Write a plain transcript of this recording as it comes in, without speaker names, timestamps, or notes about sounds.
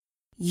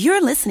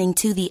You're listening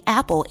to the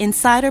Apple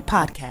Insider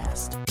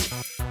Podcast.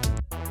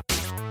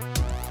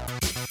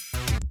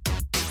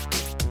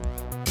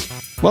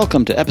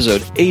 Welcome to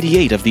episode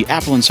 88 of the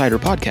Apple Insider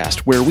Podcast,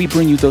 where we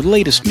bring you the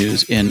latest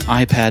news in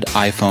iPad,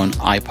 iPhone,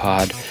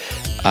 iPod,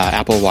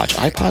 Apple Watch,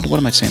 iPod?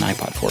 What am I saying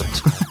iPod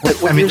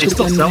for? I mean, they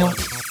still sell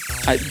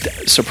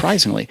it.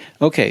 Surprisingly.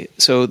 Okay,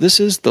 so this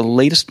is the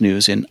latest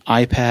news in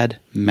iPad,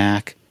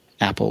 Mac,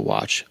 Apple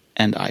Watch,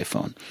 and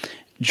iPhone.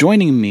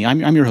 Joining me,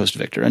 I'm your host,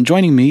 Victor, and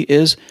joining me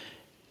is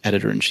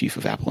Editor-in-Chief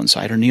of Apple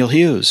Insider, Neil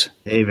Hughes.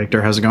 Hey,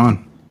 Victor. How's it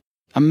going?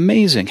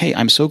 Amazing. Hey,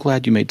 I'm so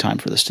glad you made time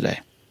for this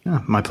today.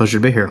 Yeah, my pleasure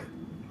to be here.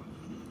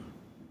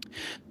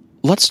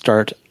 Let's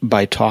start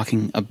by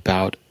talking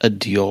about a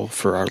deal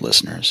for our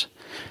listeners.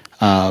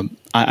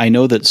 I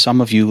know that some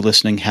of you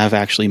listening have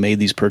actually made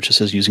these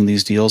purchases using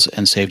these deals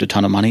and saved a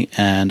ton of money,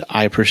 and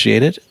I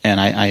appreciate it, and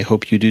I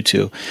hope you do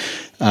too.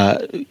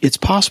 It's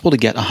possible to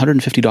get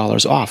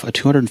 $150 off a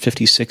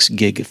 256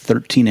 gig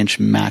 13-inch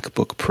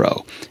MacBook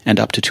Pro and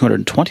up to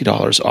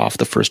 $220 off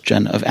the first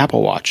gen of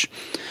Apple Watch.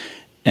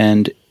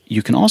 And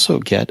you can also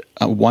get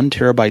a 1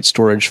 terabyte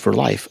storage for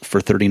life for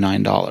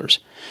 $39.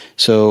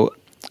 So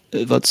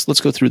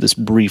let's go through this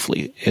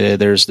briefly.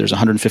 There's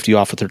 $150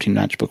 off a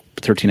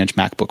 13-inch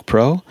MacBook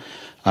Pro.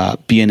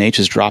 B&H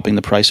is dropping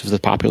the price of the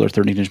popular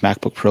 13-inch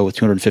MacBook Pro with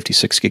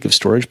 256 gig of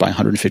storage by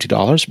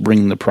 $150,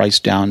 bringing the price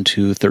down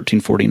to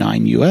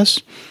 $1349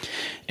 US.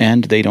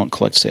 And they don't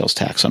collect sales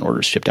tax on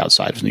orders shipped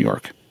outside of New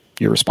York.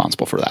 You're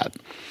responsible for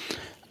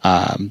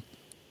that.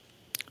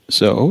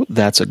 So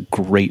that's a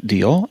great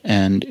deal,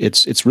 and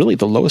it's really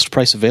the lowest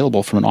price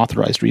available from an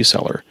authorized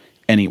reseller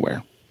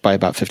anywhere by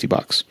about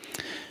 $50.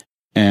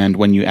 And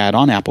when you add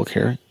on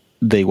AppleCare,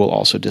 they will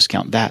also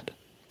discount that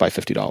by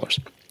 $50.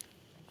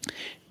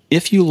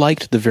 If you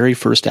liked the very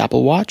first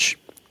Apple Watch,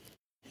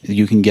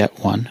 you can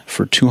get one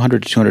for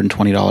 $200 to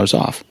 $220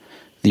 off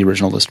the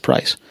original list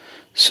price.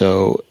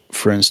 So,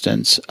 for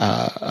instance,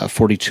 a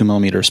 42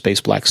 millimeter space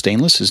black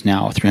stainless is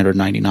now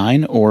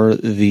 $399, or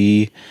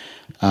the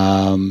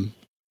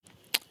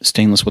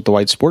stainless with the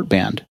white sport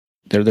band.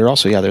 They're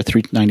also, they're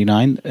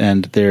 $399,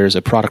 and there's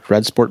a product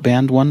red sport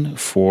band one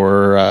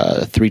for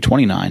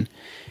 $329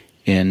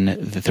 in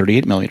the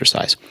 38 millimeter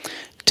size.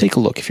 Take a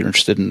look if you're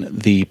interested in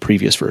the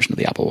previous version of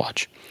the Apple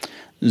Watch.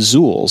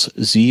 Zoolz,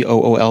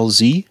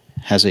 Z-O-O-L-Z,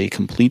 has a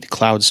complete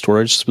cloud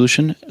storage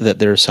solution that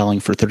they're selling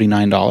for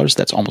 $39.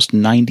 That's almost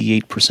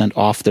 98%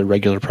 off their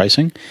regular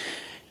pricing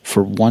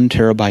for 1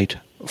 terabyte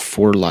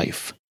for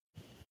life.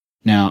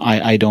 Now,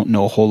 I don't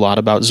know a whole lot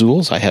about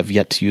Zoolz. I have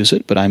yet to use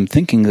it, but I'm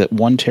thinking that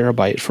 1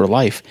 terabyte for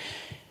life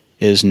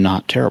is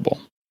not terrible.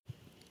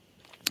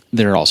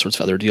 There are all sorts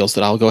of other deals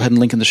that I'll go ahead and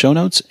link in the show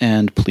notes,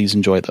 and please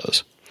enjoy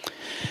those.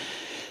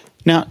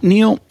 Now,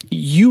 Neil,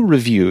 you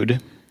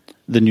reviewed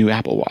the new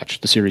Apple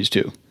Watch, the Series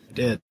 2. I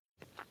did.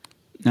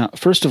 Now,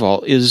 first of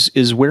all,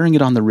 is wearing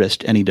it on the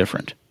wrist any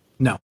different?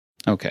 No.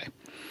 Okay.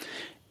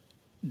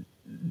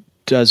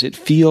 Does it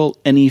feel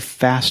any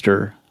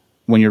faster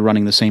when you're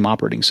running the same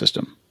operating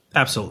system?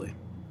 Absolutely.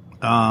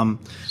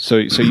 So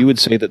you would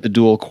say that the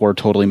dual core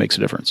totally makes a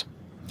difference?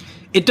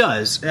 It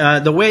does.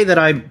 The way that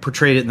I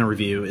portrayed it in the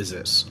review is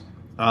this.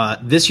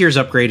 This year's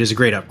upgrade is a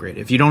great upgrade.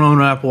 If you don't own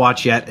an Apple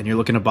Watch yet and you're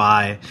looking to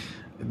buy,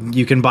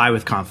 you can buy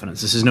with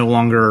confidence. This is no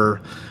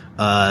longer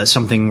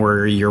something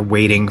where you're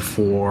waiting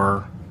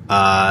for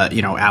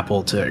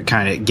Apple to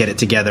kind of get it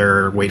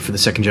together, wait for the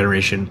second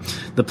generation.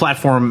 The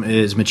platform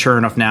is mature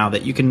enough now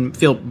that you can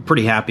feel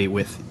pretty happy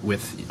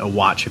with a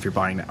watch if you're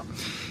buying now.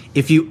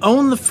 If you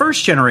own the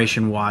first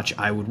generation watch,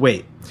 I would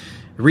wait.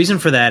 The reason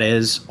for that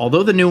is,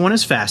 although the new one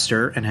is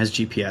faster and has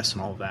GPS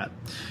and all of that,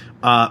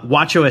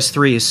 watchOS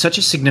 3 is such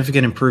a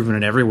significant improvement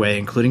in every way,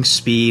 including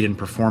speed and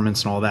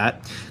performance and all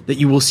that, that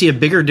you will see a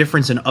bigger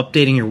difference in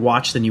updating your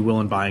watch than you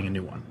will in buying a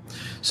new one.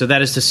 So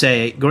that is to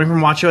say, going from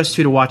watchOS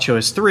 2 to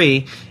watchOS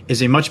 3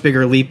 is a much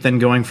bigger leap than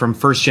going from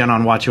first gen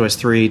on watchOS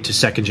 3 to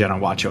second gen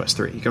on watchOS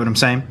 3. You get what I'm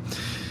saying?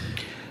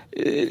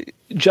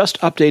 Just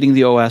updating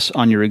the OS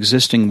on your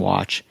existing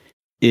watch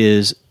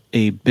is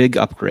a big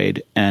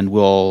upgrade and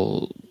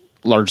will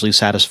largely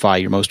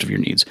satisfy most of your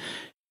needs.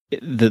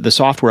 The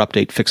software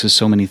update fixes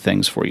so many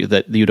things for you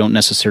that you don't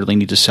necessarily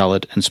need to sell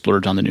it and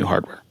splurge on the new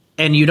hardware.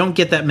 And you don't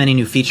get that many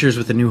new features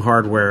with the new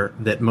hardware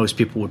that most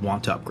people would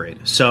want to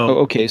upgrade.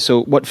 So,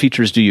 so what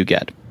features do you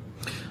get?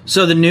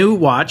 So the new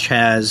watch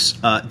has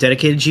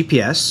dedicated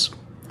GPS,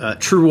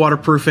 true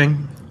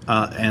waterproofing,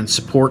 and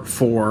support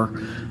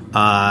for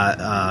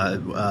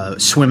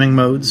swimming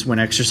modes when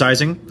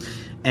exercising,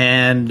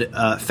 and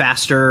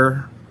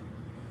faster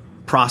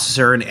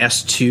processor, an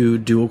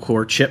S2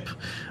 dual-core chip,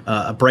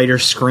 a brighter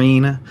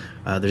screen.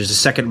 There's a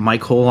second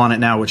mic hole on it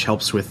now, which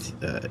helps with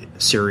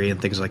Siri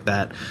and things like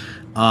that.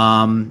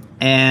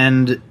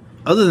 And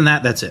other than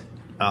that, that's it.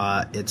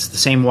 It's the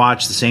same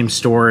watch, the same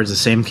storage, the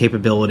same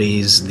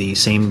capabilities, the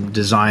same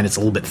design. It's a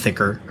little bit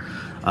thicker.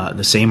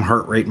 The same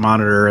heart rate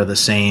monitor, the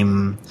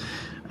same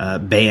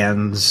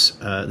bands,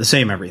 the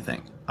same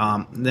everything.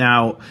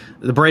 Now,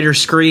 the brighter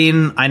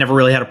screen, I never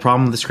really had a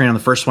problem with the screen on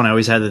the first one. I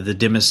always had the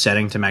dimmest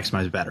setting to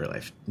maximize battery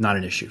life. Not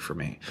an issue for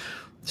me.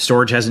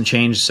 Storage hasn't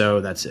changed, so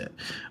that's it.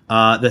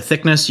 The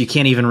thickness, you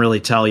can't even really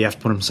tell. You have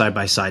to put them side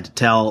by side to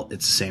tell.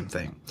 It's the same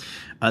thing.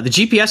 The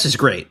GPS is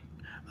great.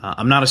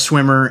 I'm not a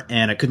swimmer,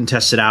 and I couldn't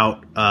test it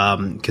out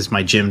because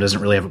my gym doesn't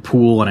really have a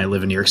pool, and I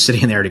live in New York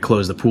City, and they already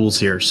closed the pools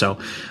here. So,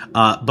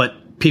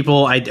 but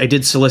people, I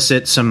did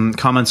solicit some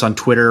comments on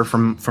Twitter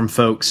from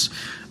folks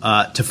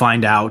to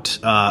find out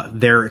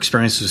their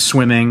experiences with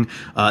swimming.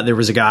 There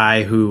was a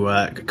guy who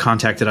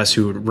contacted us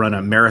who would run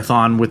a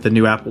marathon with the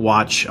new Apple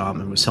Watch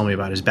and was telling me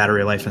about his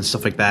battery life and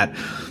stuff like that.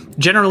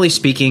 Generally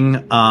speaking,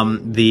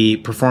 the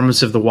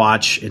performance of the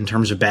watch in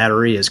terms of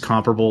battery is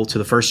comparable to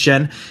the first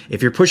gen.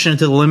 If you're pushing it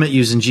to the limit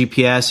using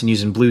GPS and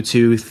using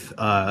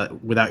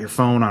Bluetooth without your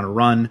phone on a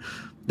run,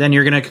 then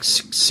you're going to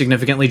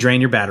significantly drain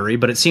your battery.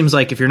 But it seems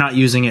like if you're not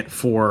using it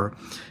for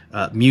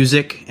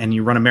music and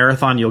you run a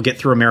marathon, you'll get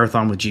through a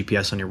marathon with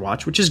GPS on your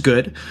watch, which is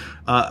good.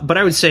 But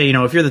I would say,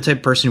 if you're the type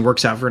of person who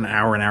works out for an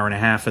hour and a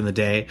half in the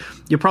day,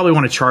 you'll probably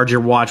want to charge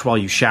your watch while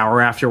you shower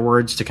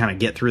afterwards to kind of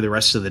get through the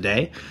rest of the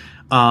day.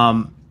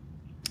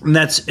 And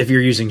that's if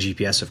you're using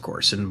GPS, of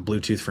course, and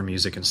Bluetooth for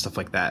music and stuff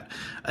like that.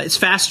 It's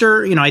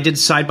faster. I did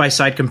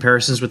side-by-side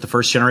comparisons with the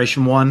first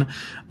generation one.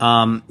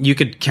 You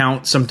could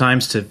count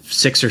sometimes to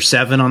 6 or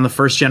 7 on the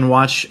first gen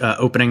watch,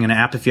 opening an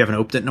app if you haven't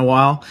opened it in a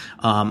while,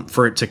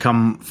 for it to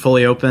come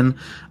fully open.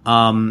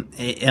 On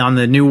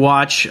the new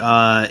watch,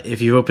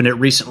 if you've opened it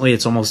recently,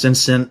 it's almost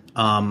instant.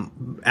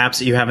 Apps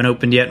that you haven't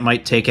opened yet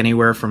might take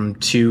anywhere from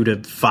 2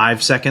 to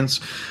 5 seconds.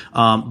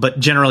 But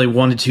generally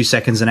 1 to 2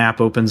 seconds an app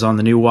opens on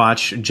the new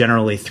watch.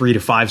 Generally 3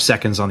 to 5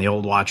 seconds on the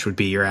old watch would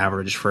be your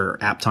average for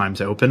app time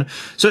to open.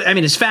 So,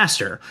 it's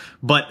faster,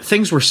 but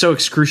things were so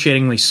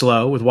excruciatingly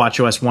slow with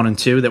watchOS 1 and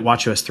 2 that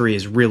watchOS 3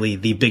 is really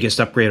the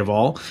biggest upgrade of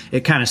all.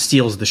 It kind of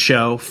steals the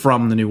show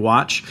from the new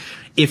watch.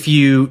 If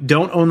you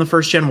don't own the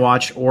first gen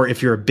watch, or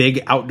if you're a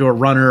big outdoor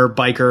runner,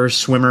 biker,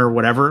 swimmer,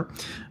 whatever,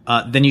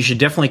 then you should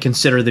definitely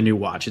consider the new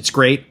watch. It's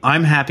great.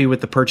 I'm happy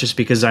with the purchase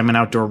because I'm an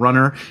outdoor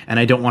runner and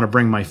I don't want to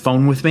bring my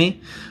phone with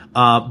me.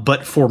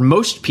 But for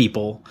most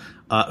people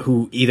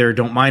who either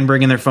don't mind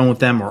bringing their phone with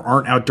them or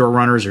aren't outdoor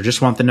runners or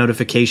just want the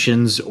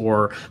notifications,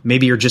 or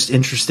maybe you're just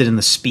interested in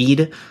the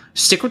speed,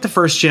 stick with the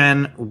first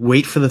gen,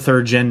 wait for the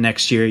third gen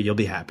next year. You'll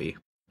be happy.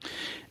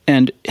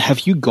 And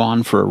have you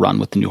gone for a run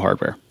with the new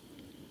hardware?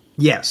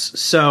 Yes.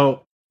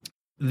 So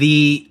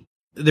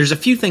there's a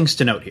few things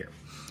to note here.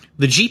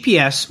 The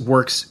GPS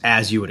works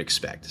as you would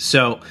expect.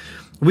 So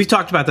we've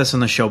talked about this on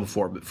the show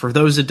before, but for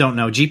those that don't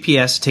know,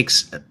 GPS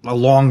takes a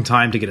long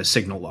time to get a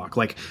signal lock,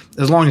 like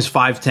as long as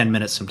 5-10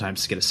 minutes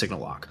sometimes to get a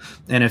signal lock.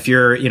 And if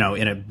you're,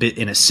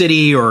 in a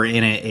city or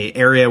in a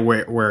area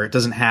where it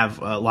doesn't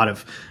have a lot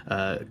of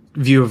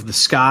view of the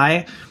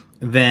sky,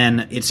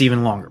 then it's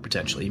even longer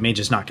potentially. You may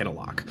just not get a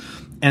lock.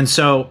 And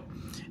so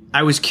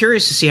I was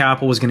curious to see how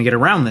Apple was going to get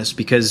around this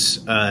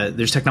because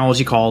there's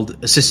technology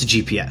called assisted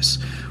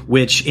GPS,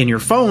 which in your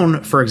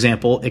phone, for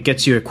example, it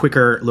gets you a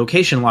quicker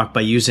location lock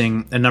by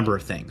using a number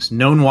of things,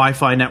 known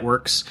Wi-Fi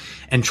networks,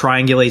 and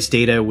triangulates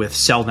data with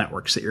cell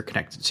networks that you're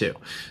connected to.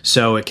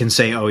 So it can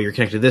say, oh, you're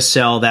connected to this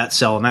cell, and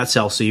that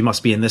cell, so you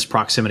must be in this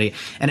proximity.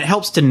 And it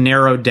helps to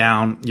narrow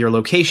down your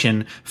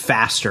location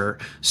faster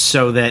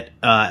so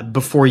that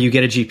before you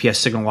get a GPS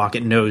signal lock,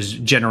 it knows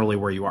generally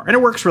where you are. And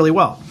it works really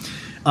well.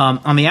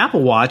 On the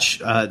Apple Watch,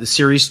 the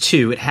Series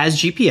 2, it has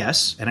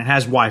GPS and it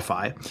has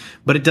Wi-Fi,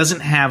 but it doesn't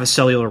have a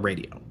cellular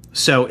radio.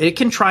 So it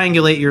can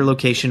triangulate your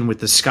location with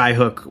the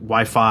Skyhook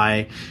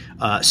Wi-Fi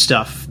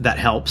stuff that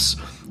helps.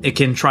 It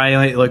can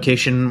triangulate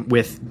location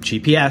with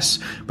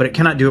GPS, but it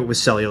cannot do it with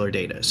cellular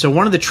data. So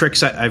one of the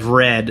tricks I've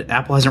read,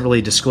 Apple hasn't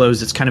really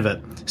disclosed, it's kind of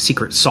a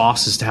secret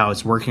sauce as to how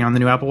it's working on the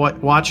new Apple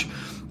Watch.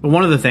 But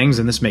one of the things,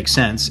 and this makes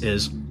sense,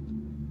 is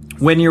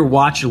when your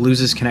watch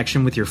loses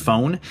connection with your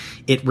phone,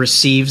 it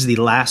receives the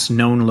last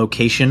known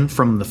location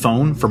from the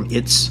phone, from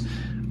its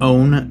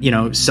own,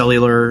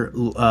 cellular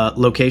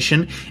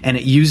location, and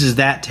it uses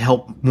that to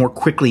help more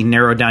quickly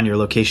narrow down your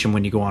location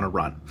when you go on a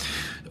run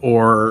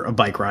or a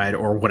bike ride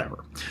or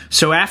whatever.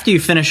 So after you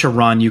finish a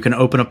run, you can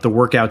open up the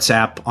Workouts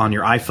app on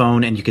your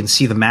iPhone and you can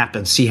see the map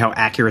and see how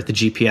accurate the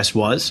GPS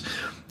was.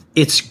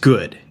 It's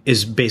good,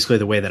 is basically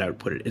the way that I would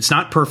put it. It's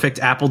not perfect.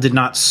 Apple did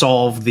not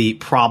solve the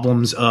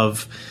problems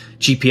of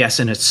GPS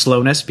and its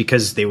slowness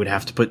because they would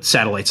have to put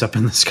satellites up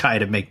in the sky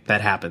to make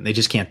that happen. They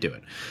just can't do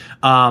it.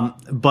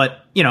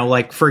 But,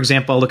 like, for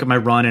example, I'll look at my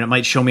run and it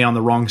might show me on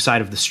the wrong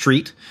side of the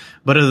street.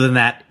 But other than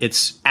that,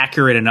 it's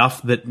accurate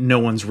enough that no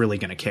one's really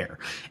going to care.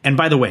 And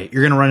by the way,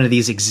 you're going to run into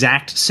these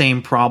exact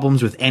same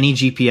problems with any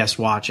GPS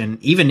watch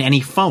and even any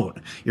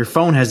phone. Your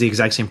phone has the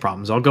exact same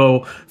problems. I'll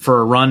go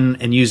for a run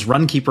and use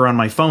Runkeeper on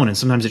my phone, and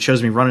sometimes it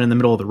shows me running in the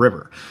middle of the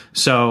river.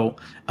 So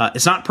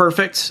it's not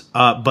perfect,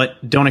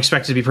 but don't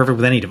expect it to be perfect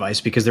with any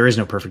device because there is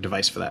no perfect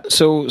device for that.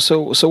 So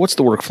what's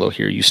the workflow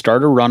here? You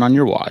start a run on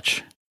your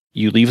watch.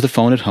 You leave the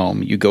phone at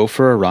home, you go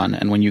for a run,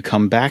 and when you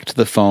come back to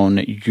the phone,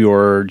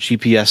 your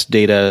GPS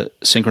data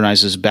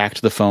synchronizes back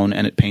to the phone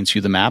and it paints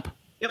you the map?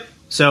 Yep.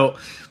 So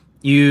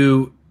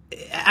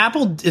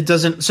Apple, it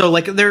doesn't. So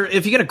like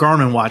if you get a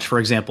Garmin watch, for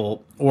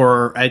example,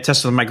 or I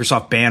tested the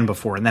Microsoft Band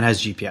before, and that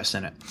has GPS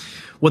in it.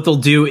 What they'll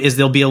do is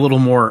they'll be a little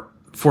more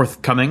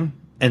forthcoming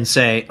and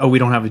say, "Oh, we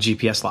don't have a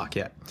GPS lock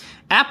yet."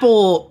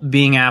 Apple,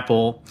 being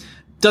Apple,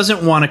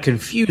 doesn't want to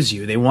confuse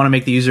you. They want to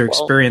make the user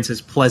experience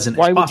as pleasant as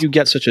possible. Why would you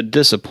get such a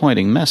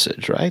disappointing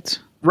message, right?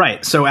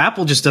 Right. So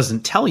Apple just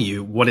doesn't tell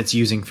you what it's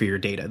using for your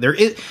data.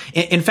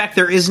 In fact,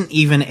 there isn't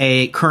even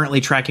a currently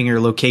tracking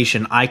your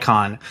location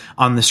icon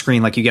on the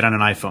screen like you get on an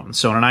iPhone.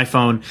 So on an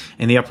iPhone,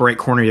 in the upper right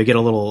corner, you get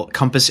a little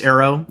compass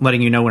arrow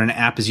letting you know when an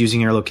app is using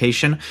your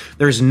location.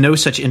 There's no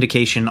such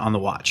indication on the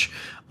watch.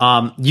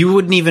 You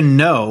wouldn't even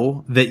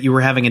know that you were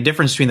having a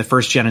difference between the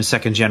first gen and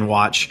second gen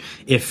watch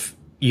if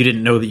you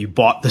didn't know that you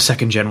bought the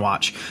second gen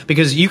watch,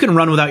 because you can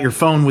run without your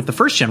phone with the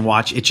first gen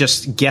watch. It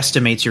just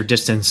guesstimates your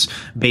distance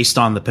based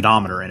on the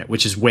pedometer in it,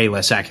 which is way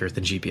less accurate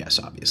than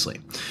GPS, obviously.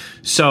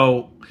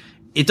 So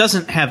it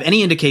doesn't have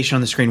any indication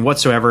on the screen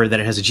whatsoever that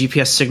it has a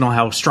GPS signal,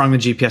 how strong the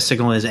GPS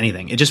signal is,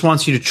 anything. It just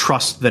wants you to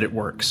trust that it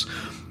works.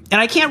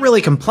 And I can't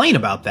really complain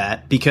about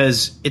that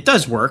because it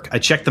does work. I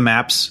checked the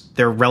maps.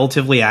 They're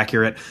relatively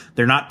accurate.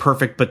 They're not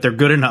perfect, but they're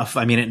good enough.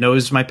 I mean, it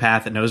knows my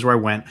path. It knows where I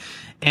went.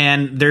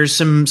 And there's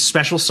some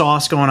special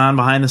sauce going on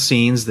behind the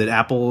scenes that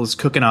Apple is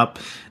cooking up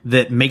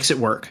that makes it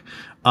work.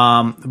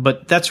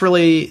 But that's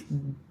really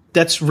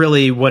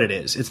what it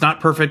is. It's not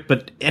perfect,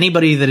 but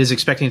anybody that is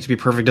expecting it to be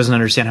perfect doesn't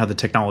understand how the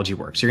technology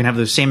works. You're going to have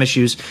those same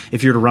issues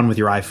if you were to run with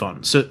your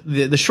iPhone. So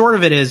the short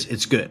of it is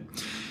it's good.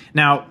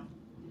 Now,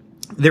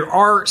 there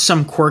are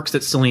some quirks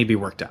that still need to be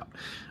worked out.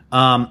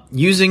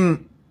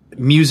 Using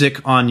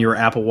music on your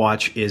Apple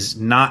Watch is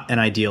not an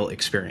ideal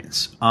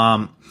experience.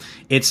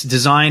 It's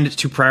designed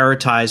to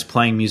prioritize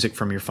playing music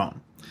from your phone.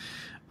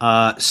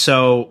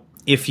 So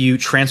if you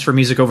transfer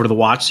music over to the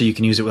watch so you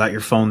can use it without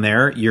your phone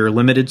there, you're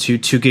limited to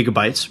 2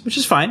 gigabytes, which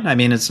is fine. I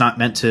mean, it's not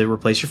meant to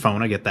replace your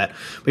phone. I get that.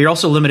 But you're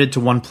also limited to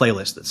one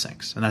playlist that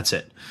syncs, and that's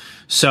it.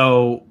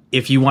 So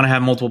if you want to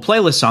have multiple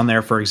playlists on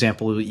there, for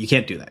example, you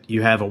can't do that.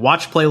 You have a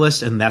watch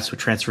playlist, and that's what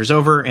transfers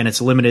over, and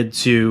it's limited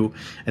to,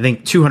 I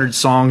think, 200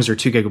 songs or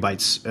 2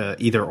 gigabytes,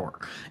 either or.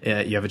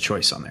 You have a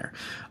choice on there.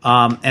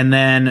 And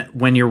then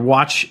when your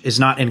watch is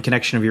not in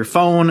connection of your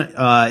phone,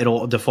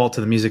 it'll default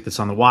to the music that's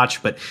on the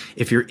watch. But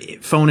if your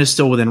phone is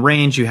still within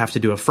range, you have to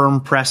do a firm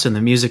press in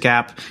the music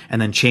app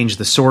and then change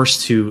the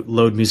source to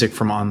load music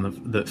from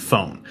on the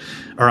phone,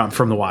 or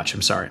from the watch,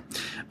 I'm sorry.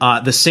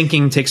 The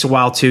syncing takes a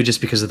while too,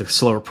 just because of the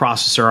slower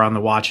processor on the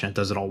watch, and it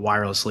does it all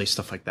wirelessly,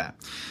 stuff like that.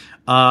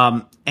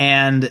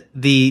 And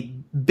the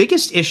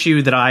biggest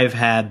issue that I've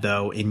had,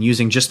 though, in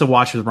using just the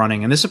watch with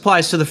running, and this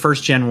applies to the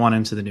first gen one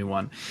and to the new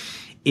one,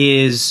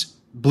 is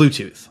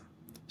Bluetooth.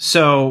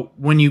 So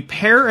when you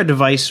pair a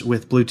device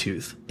with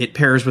Bluetooth, it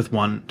pairs with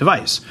one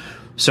device.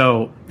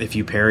 So if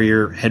you pair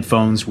your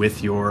headphones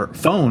with your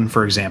phone,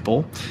 for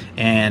example,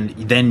 and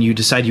then you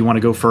decide you want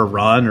to go for a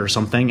run or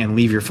something and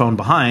leave your phone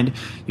behind,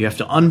 you have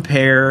to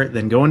unpair,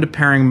 then go into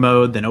pairing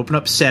mode, then open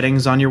up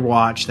settings on your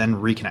watch, then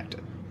reconnect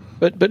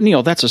it. But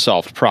Neil, that's a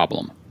solved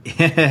problem.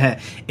 It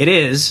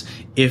is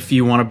if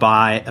you want to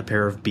buy a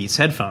pair of Beats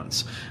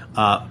headphones,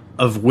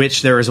 of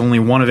which there is only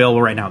one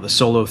available right now, the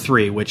Solo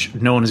 3, which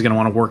no one is going to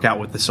want to work out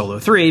with the Solo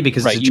 3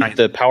 because right, it's a you giant,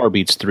 need the Power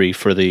Beats 3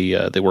 for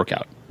the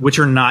workout, which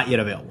are not yet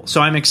available.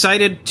 So I'm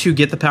excited to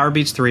get the Power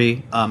Beats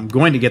 3. I'm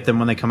going to get them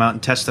when they come out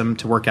and test them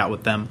to work out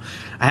with them.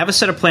 I have a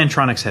set of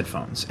Plantronics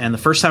headphones, and the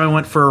first time I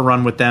went for a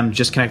run with them,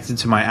 just connected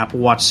to my Apple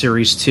Watch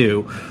Series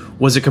 2,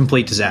 was a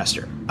complete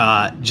disaster.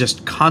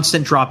 Just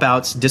constant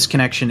dropouts,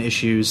 disconnection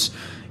issues,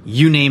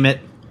 you name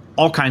it.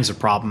 All kinds of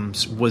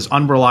problems, was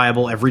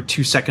unreliable. Every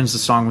 2 seconds the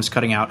song was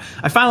cutting out.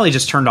 I finally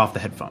just turned off the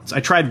headphones.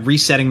 I tried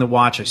resetting the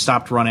watch. I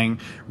stopped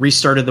running,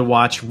 restarted the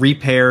watch,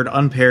 repaired,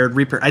 unpaired,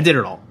 repaired. I did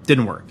it all.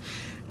 Didn't work.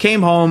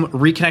 Came home,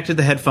 reconnected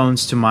the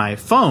headphones to my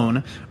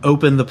phone,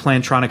 opened the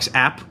Plantronics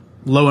app.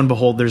 Lo and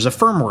behold, there's a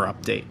firmware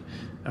update.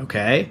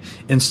 Okay.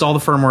 Install the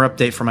firmware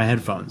update for my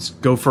headphones.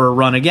 Go for a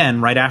run again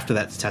right after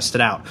that to test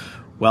it out.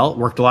 Well, it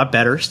worked a lot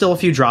better. Still a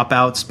few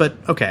dropouts, but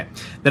okay.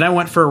 Then I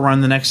went for a run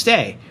the next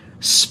day.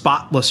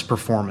 Spotless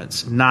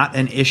performance, not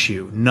an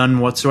issue, none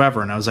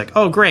whatsoever. And I was like,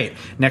 oh, great.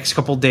 Next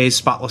couple days,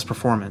 spotless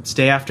performance.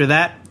 Day after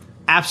that,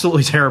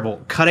 absolutely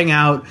terrible. Cutting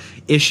out,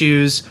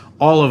 issues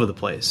all over the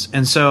place.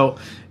 And so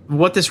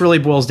what this really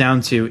boils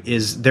down to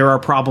is there are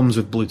problems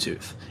with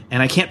Bluetooth.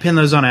 And I can't pin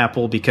those on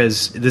Apple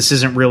because this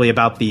isn't really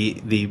about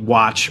the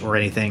watch or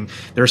anything.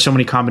 There are so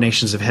many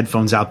combinations of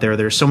headphones out there.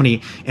 There are so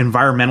many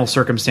environmental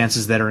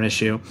circumstances that are an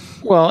issue.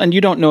 Well, and you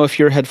don't know if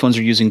your headphones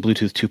are using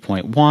Bluetooth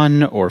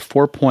 2.1 or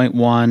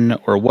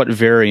 4.1 or what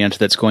variant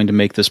that's going to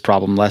make this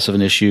problem less of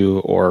an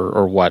issue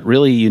or what.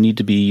 Really, you need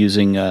to be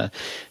using,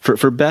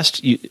 for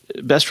best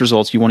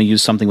results, you want to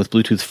use something with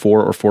Bluetooth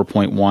 4 or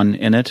 4.1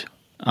 in it.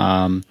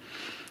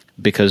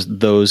 Because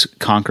those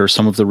conquer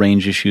some of the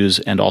range issues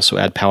and also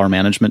add power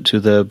management to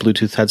the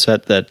Bluetooth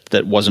headset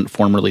that wasn't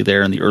formerly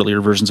there in the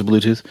earlier versions of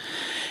Bluetooth.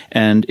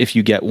 And if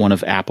you get one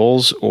of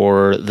Apple's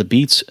or the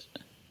Beats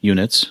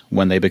units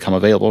when they become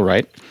available,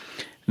 right,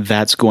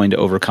 that's going to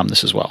overcome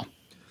this as well.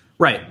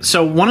 Right.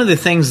 So one of the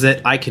things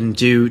that I can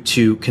do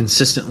to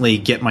consistently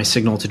get my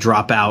signal to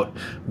drop out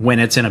when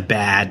it's having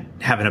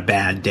a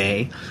bad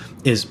day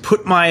is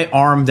put my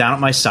arm down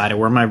at my side. I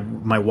wear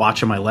my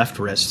watch on my left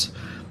wrist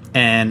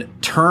and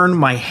turn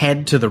my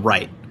head to the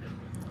right.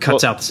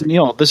 Cuts out the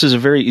signal. Neil, this is a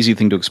very easy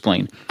thing to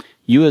explain.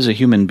 You as a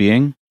human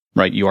being,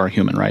 right? You are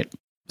human, right?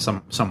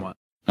 Somewhat.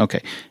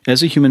 Okay.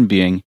 As a human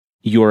being,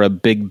 you're a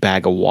big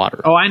bag of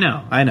water. Oh, I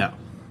know.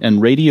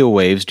 And radio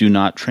waves do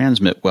not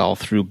transmit well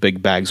through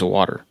big bags of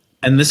water.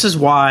 And this is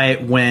why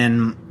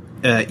when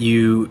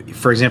you,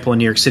 for example, in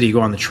New York City, you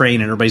go on the train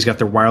and everybody's got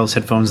their wireless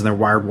headphones and their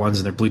wired ones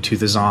and their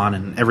Bluetooth is on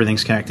and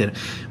everything's connected.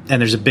 And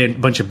there's a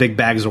bunch of big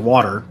bags of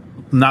water,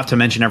 not to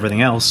mention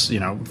everything else,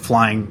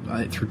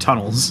 flying through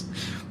tunnels.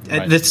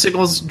 Right. The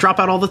signals drop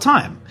out all the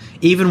time,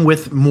 even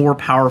with more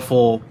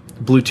powerful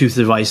Bluetooth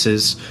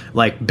devices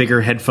like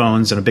bigger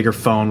headphones and a bigger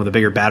phone with a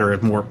bigger battery,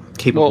 more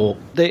capable.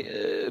 Well,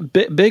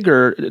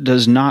 bigger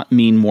does not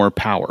mean more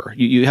power.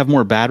 You have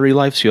more battery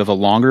life, so you have a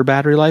longer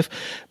battery life,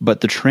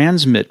 but the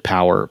transmit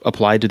power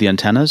applied to the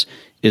antennas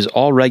is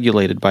all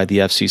regulated by the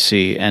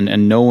FCC,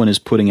 and no one is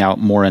putting out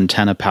more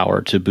antenna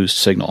power to boost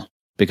signal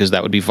because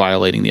that would be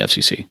violating the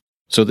FCC.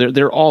 So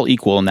they're all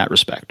equal in that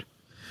respect.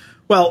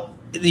 Well,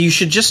 you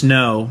should just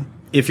know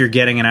if you're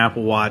getting an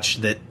Apple Watch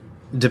that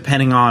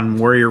depending on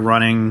where you're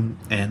running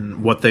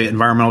and what the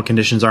environmental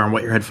conditions are and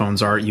what your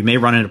headphones are, you may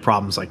run into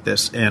problems like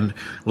this. And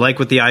like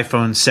with the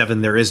iPhone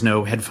 7, there is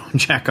no headphone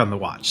jack on the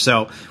watch.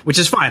 So, which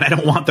is fine. I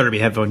don't want there to be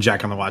a headphone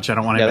jack on the watch. I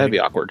don't want to. Yeah, that'd be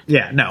awkward.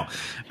 Yeah, no.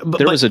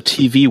 There was a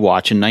TV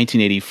watch in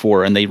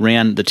 1984, and they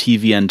ran the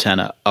TV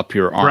antenna up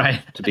your arm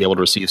to be able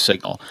to receive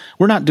signal.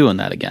 We're not doing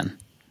that again.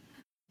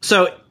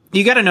 So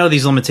you got to know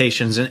these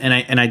limitations,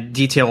 and I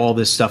detail all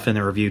this stuff in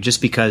the review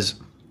just because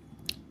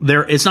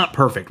it's not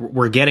perfect.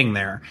 We're getting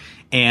there.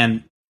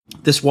 And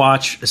this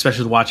watch,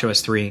 especially the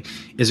watchOS 3,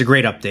 is a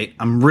great update.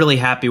 I'm really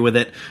happy with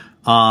it.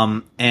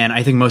 And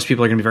I think most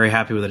people are going to be very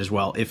happy with it as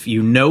well. If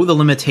you know the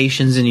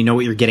limitations and you know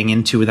what you're getting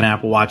into with an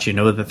Apple Watch, you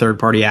know that the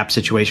third-party app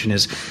situation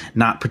is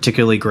not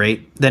particularly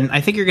great, then I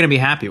think you're going to be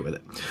happy with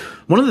it.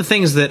 One of the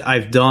things that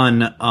I've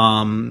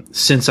done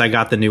since I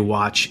got the new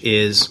watch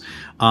is,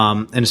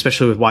 and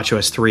especially with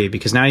watchOS 3,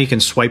 because now you can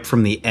swipe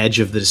from the edge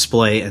of the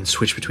display and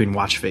switch between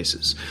watch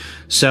faces.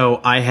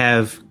 So I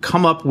have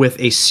come up with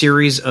a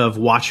series of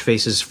watch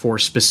faces for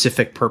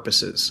specific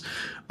purposes.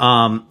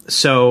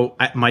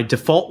 My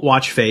default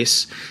watch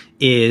face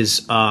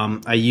is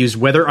I use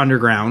Weather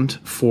Underground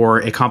for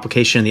a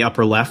complication in the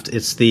upper left.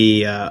 It's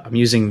I'm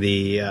using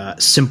the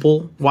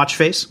simple watch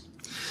face.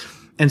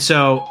 And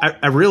so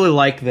I really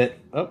like that.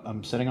 Oh,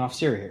 I'm setting off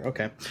Siri here.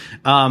 Okay.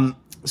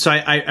 So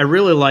I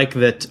really like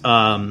that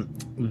in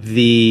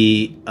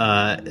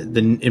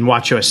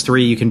watchOS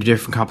 3 you can do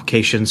different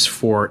complications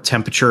for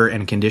temperature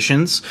and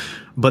conditions,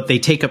 but they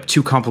take up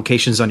two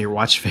complications on your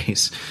watch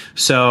face.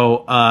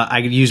 So I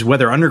use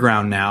Weather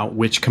Underground now,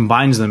 which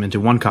combines them into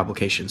one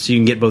complication. So you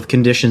can get both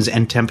conditions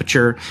and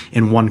temperature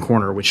in one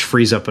corner, which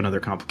frees up another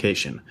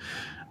complication.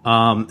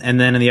 And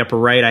then in the upper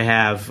right, I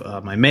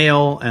have my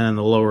mail, and in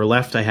the lower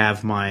left, I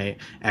have my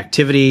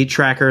activity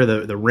tracker,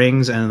 the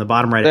rings, and in the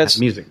bottom right, I have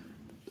music.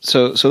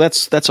 So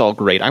that's all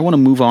great. I want to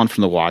move on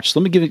from the watch.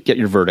 Let me get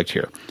your verdict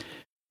here.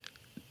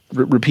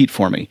 Repeat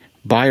for me.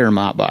 Buy or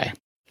not buy?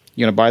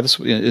 You going to buy this?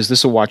 Is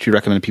this a watch you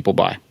recommend people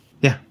buy?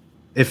 Yeah.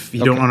 If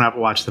you don't own an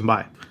Apple Watch, then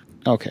buy.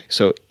 Okay.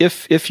 So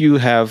if you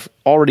have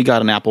already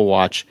got an Apple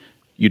Watch,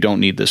 you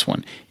don't need this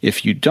one.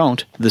 If you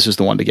don't, this is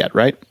the one to get,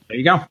 right? There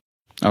you go.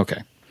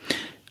 Okay.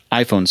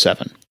 iPhone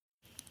 7.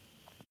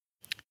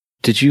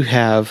 Did you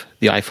have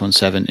the iPhone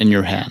 7 in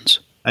your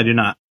hands? I do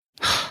not.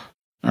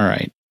 All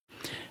right.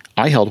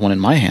 I held one in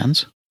my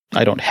hands.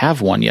 I don't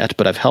have one yet,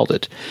 but I've held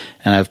it,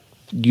 and I've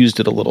used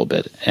it a little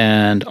bit.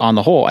 And on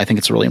the whole, I think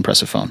it's a really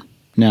impressive phone.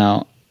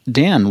 Now,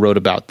 Dan wrote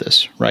about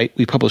this, right?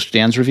 We published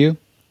Dan's review,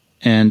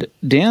 and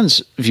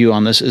Dan's view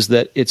on this is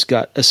that it's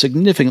got a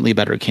significantly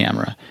better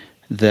camera,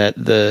 that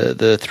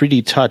the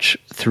 3D touch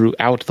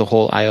throughout the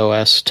whole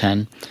iOS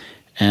 10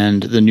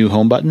 and the new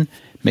home button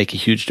make a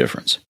huge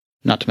difference,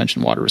 not to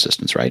mention water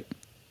resistance, right?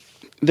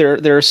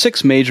 There are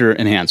 6 major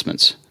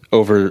enhancements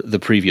over the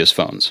previous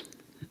phones.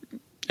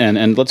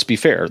 And let's be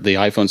fair, the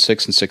iPhone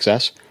 6 and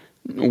 6S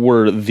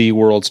were the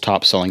world's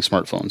top-selling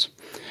smartphones.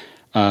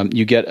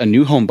 You get a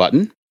new home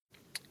button.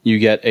 You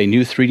get a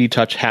new 3D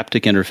touch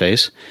haptic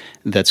interface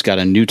that's got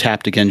a new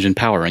Taptic engine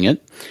powering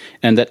it.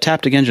 And that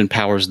Taptic engine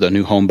powers the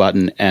new home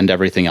button and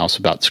everything else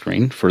about the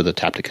screen for the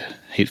Taptic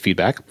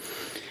feedback.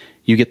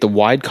 You get the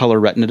wide color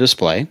Retina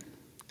display.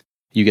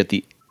 You get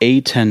the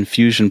A10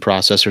 Fusion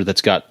processor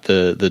that's got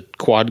the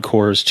quad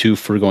cores, 2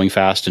 for going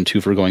fast and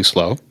 2 for going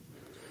slow.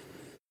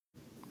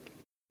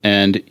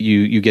 And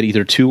you get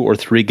either 2 or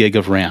 3 gig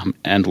of RAM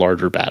and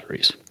larger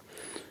batteries.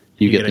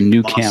 You get the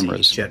new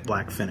cameras. Jet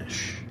black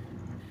finish.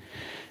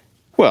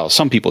 Well,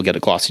 some people get a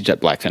glossy jet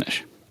black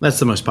finish. That's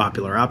the most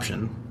popular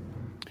option.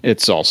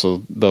 It's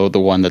also the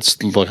one that's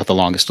got the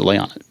longest delay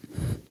on it.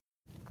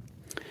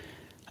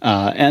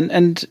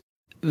 And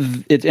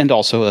And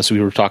also, as we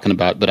were talking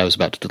about, but I was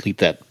about to delete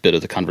that bit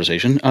of the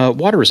conversation,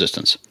 water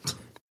resistance.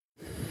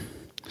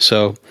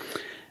 So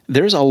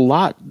there's a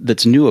lot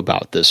that's new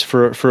about this.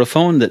 For a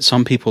phone that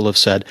some people have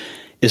said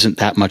isn't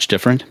that much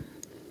different,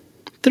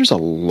 there's a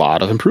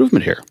lot of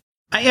improvement here.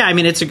 Yeah, I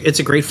mean, it's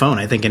a great phone.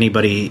 I think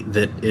anybody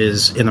that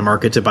is in the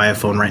market to buy a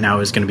phone right now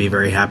is going to be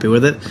very happy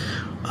with it.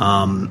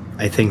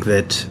 I think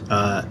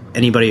that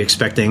anybody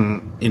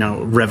expecting,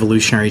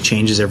 revolutionary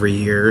changes every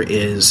year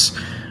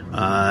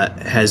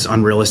has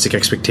unrealistic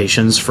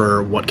expectations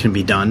for what can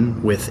be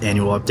done with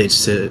annual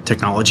updates to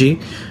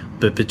technology.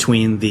 But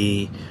between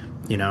the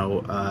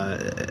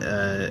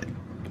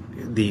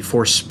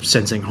force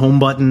sensing home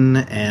button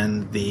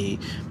and the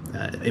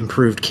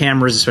improved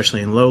cameras,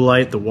 especially in low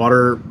light, the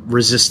water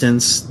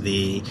resistance,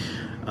 the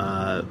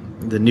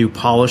new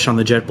polish on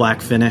the jet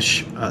black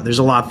finish. There's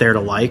a lot there to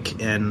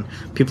like, and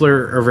people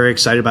are very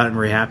excited about it and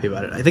very happy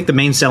about it. I think the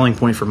main selling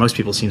point for most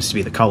people seems to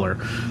be the color,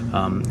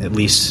 at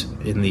least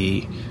in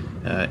the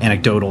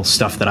anecdotal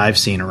stuff that I've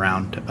seen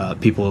around.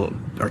 People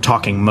are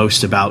talking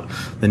most about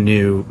the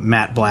new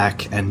matte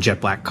black and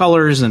jet black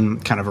colors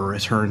and kind of a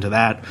return to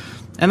that.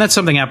 And that's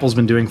something Apple's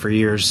been doing for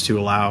years to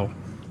allow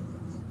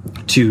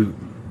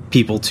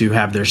people to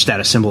have their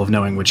status symbol of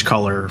knowing which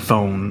color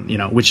phone,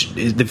 which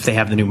if they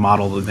have the new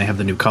model, then they have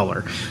the new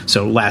color.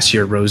 So last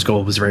year, rose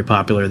gold was very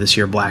popular. This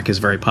year, black is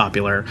very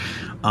popular.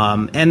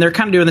 And they're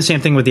kind of doing the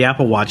same thing with the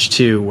Apple Watch,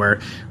 too, where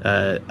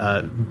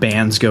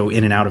bands go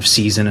in and out of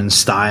season and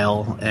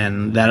style.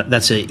 And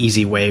that's an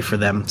easy way for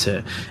them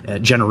to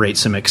generate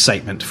some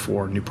excitement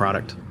for new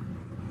product.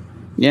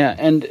 Yeah,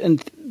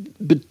 and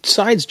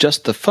besides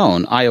just the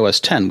phone,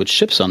 iOS 10, which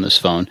ships on this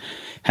phone,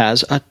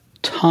 has a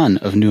ton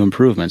of new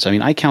improvements. I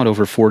mean, I count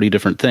over 40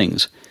 different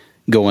things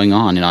going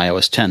on in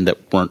iOS 10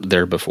 that weren't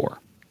there before.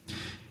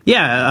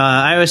 Yeah,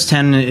 iOS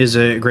 10 is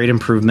a great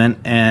improvement,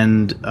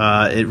 and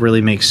it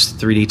really makes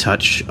 3D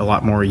Touch a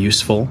lot more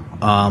useful.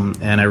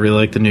 And I really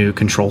like the new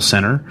Control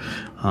Center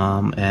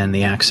and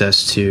the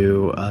access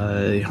to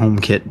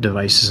HomeKit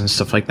devices and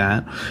stuff like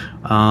that.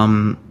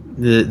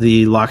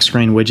 The lock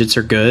screen widgets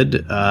are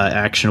good.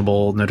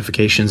 Actionable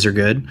notifications are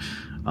good.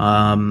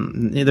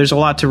 There's a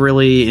lot to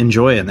really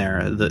enjoy in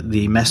there.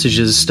 The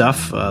messages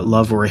stuff,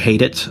 love or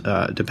hate it,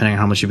 depending on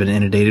how much you've been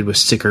inundated with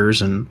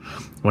stickers and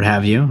what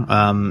have you,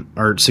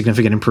 are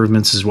significant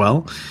improvements as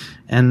well.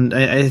 And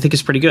I think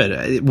it's pretty good.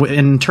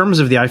 In terms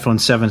of the iPhone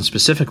 7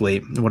 specifically,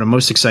 what I'm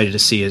most excited to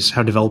see is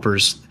how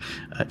developers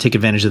take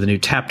advantage of the new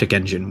Taptic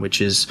engine,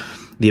 which is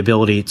the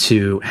ability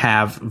to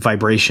have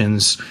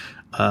vibrations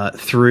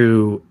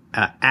through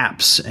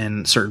apps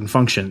and certain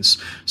functions.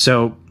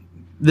 So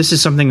this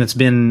is something that's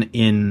been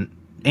in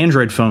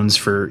Android phones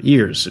for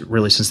years,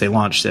 really since they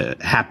launched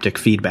haptic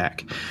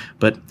feedback.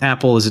 But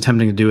Apple is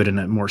attempting to do it in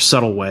a more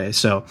subtle way.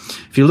 So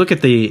if you look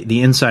at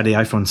the inside of the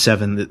iPhone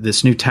 7,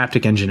 this new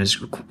Taptic engine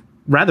is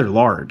rather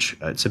large.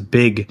 It's a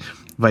big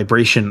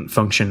vibration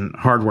function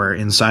hardware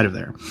inside of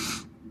there.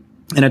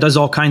 And it does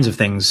all kinds of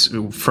things,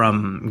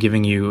 from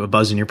giving you a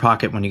buzz in your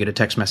pocket when you get a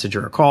text message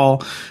or a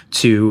call,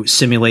 to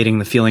simulating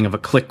the feeling of a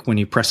click when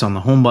you press on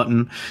the home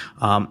button,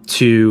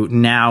 to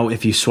now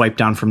if you swipe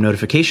down from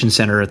Notification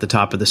Center at the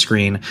top of the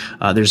screen,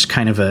 there's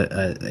kind of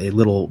a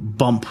little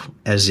bump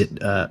as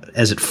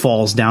it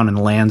falls down and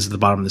lands at the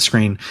bottom of the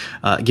screen,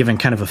 giving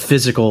kind of a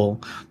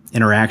physical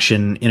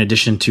interaction in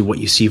addition to what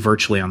you see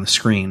virtually on the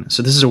screen.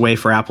 So this is a way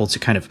for Apple to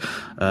kind of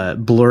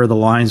blur the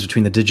lines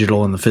between the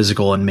digital and the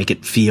physical and make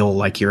it feel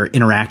like you're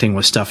interacting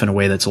with stuff in a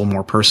way that's a little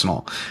more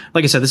personal.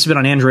 Like I said, this has been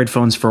on Android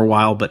phones for a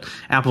while, but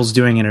Apple's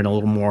doing it in a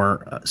little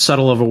more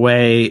subtle of a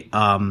way,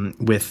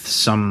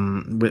 with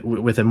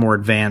a more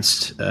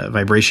advanced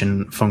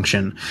vibration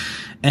function.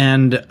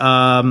 And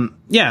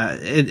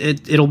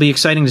it'll be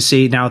exciting to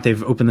see, now that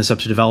they've opened this up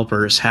to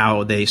developers,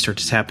 how they start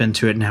to tap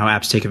into it and how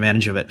apps take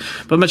advantage of it.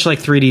 But much like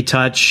 3D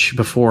Touch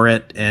before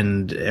it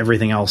and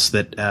everything else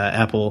that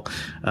Apple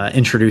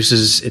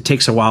introduces, it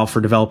takes a while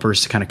for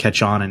developers to kind of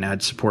catch on and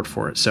add support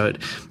for it. So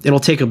it'll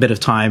take a bit of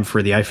time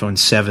for the iPhone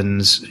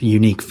 7's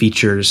unique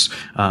features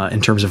in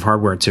terms of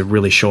hardware to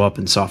really show up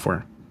in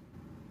software.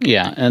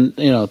 Yeah, and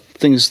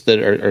things that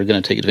are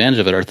going to take advantage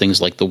of it are things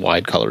like the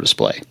wide color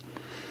display.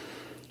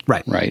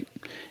 Right.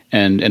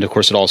 And of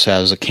course, it also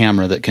has a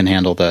camera that can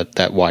handle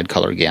that wide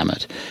color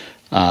gamut.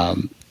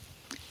 And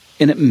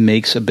it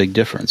makes a big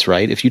difference,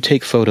 right? If you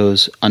take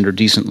photos under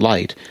decent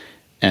light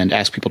and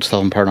ask people to tell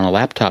them apart on a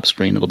laptop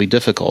screen, it'll be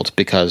difficult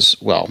because,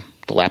 well,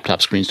 the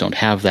laptop screens don't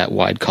have that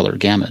wide color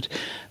gamut.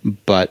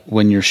 But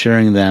when you're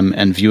sharing them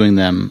and viewing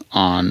them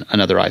on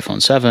another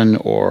iPhone 7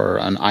 or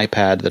an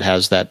iPad that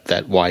has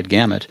that wide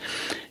gamut,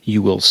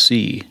 you will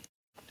see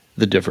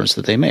the difference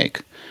that they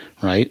make,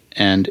 right?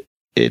 And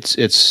it's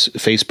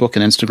Facebook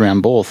and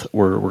Instagram both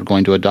were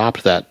going to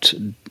adopt that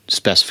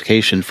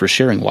specification for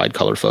sharing wide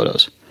color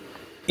photos.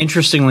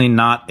 Interestingly,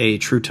 not a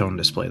True Tone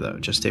display, though,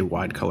 just a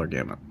wide color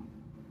gamut.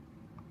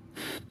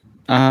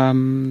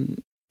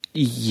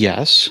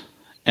 Yes.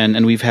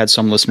 And we've had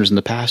some listeners in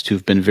the past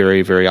who've been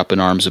very, very up in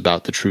arms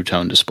about the True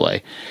Tone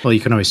display. Well, you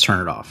can always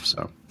turn it off,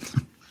 so.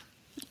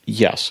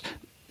 Yes.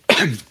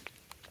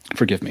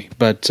 Forgive me.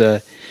 But,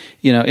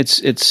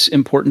 it's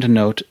important to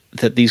note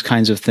that these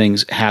kinds of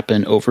things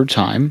happen over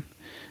time,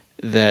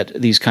 that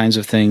these kinds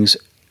of things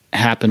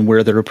happen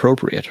where they're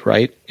appropriate,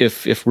 right?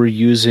 If we're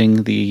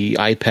using the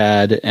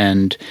iPad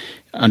and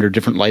under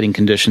different lighting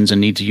conditions and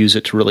need to use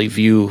it to really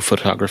view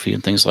photography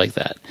and things like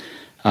that,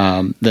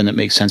 then it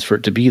makes sense for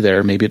it to be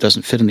there. Maybe it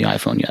doesn't fit in the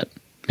iPhone yet.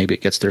 Maybe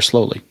it gets there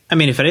slowly. I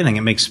mean, if anything,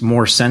 it makes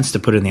more sense to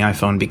put it in the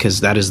iPhone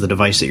because that is the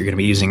device that you're going to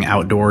be using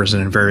outdoors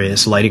and in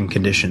various lighting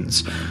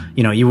conditions.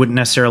 You wouldn't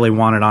necessarily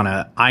want it on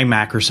an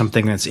iMac or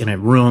something that's in a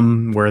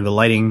room where the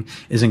lighting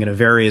isn't going to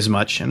vary as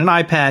much. And an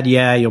iPad,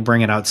 yeah, you'll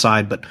bring it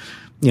outside, but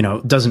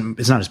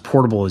it's not as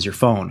portable as your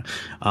phone.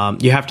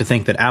 You have to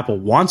think that Apple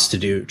wants to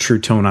do True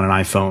Tone on an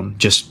iPhone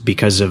just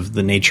because of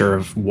the nature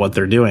of what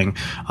they're doing.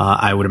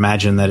 I would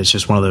imagine that it's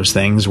just one of those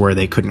things where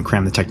they couldn't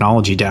cram the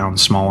technology down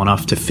small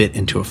enough to fit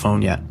into a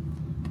phone yet.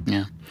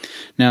 Yeah.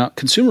 Now,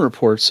 Consumer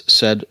Reports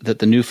said that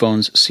the new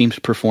phones seem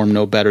to perform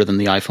no better than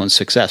the iPhone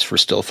 6S for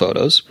still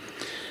photos.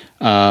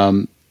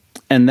 And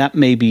that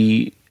may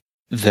be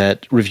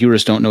that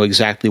reviewers don't know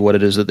exactly what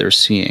it is that they're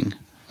seeing,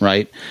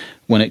 right?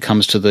 When it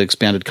comes to the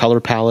expanded color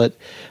palette,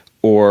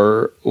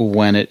 or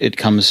when it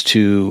comes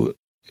to,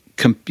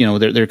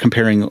 they're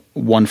comparing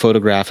one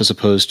photograph as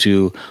opposed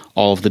to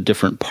all of the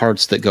different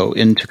parts that go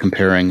into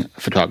comparing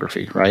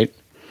photography, right?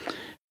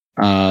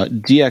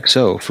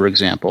 DxO, for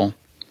example,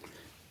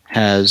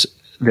 has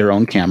their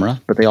own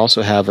camera, but they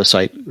also have a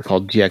site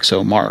called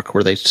DxO Mark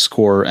where they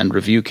score and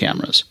review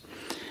cameras.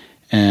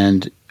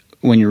 And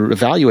when you're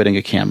evaluating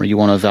a camera, you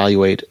want to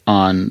evaluate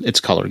on its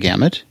color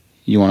gamut.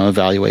 You want to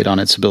evaluate on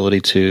its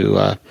ability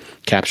to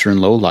capture in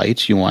low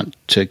light. You want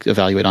to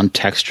evaluate on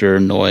texture,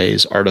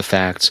 noise,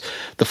 artifacts,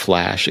 the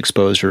flash,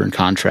 exposure, and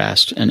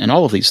contrast, and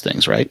all of these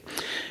things, right?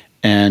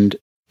 And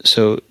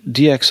so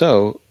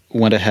DxO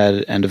went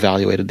ahead and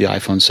evaluated the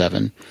iPhone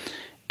 7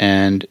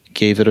 and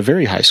gave it a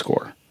very high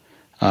score.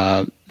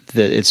 That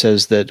it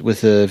says that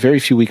with very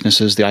few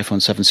weaknesses, the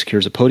iPhone 7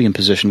 secures a podium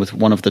position with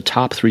one of the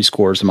top 3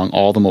 scores among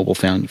all the mobile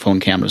phone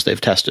cameras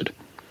they've tested.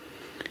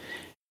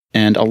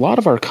 And a lot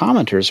of our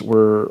commenters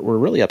were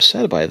really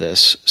upset by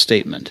this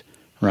statement,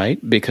 right?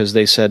 Because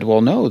they said,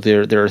 well, no,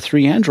 there are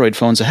 3 Android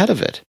phones ahead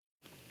of it.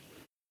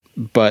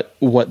 But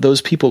what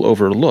those people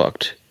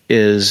overlooked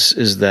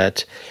is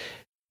that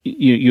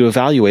you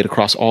evaluate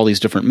across all these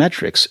different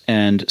metrics,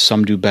 and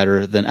some do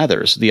better than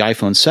others. The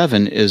iPhone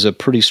 7 is a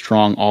pretty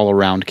strong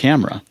all-around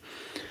camera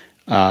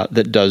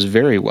that does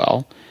very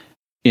well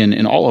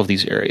in all of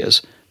these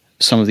areas.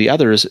 Some of the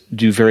others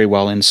do very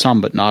well in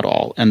some, but not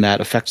all, and that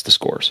affects the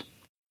scores.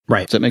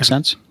 Right. Does that make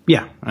sense?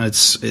 Yeah.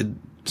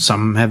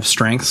 Some have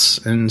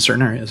strengths in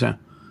certain areas, yeah.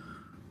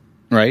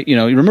 Right.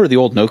 You remember the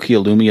old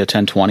Nokia Lumia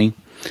 1020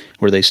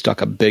 where they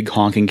stuck a big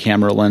honking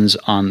camera lens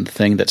on the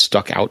thing that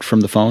stuck out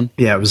from the phone?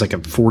 Yeah, it was like a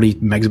 40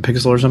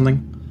 megapixel or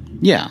something.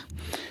 Yeah.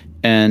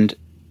 And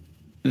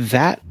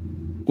that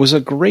was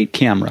a great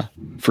camera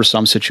for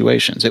some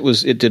situations.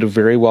 It did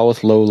very well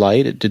with low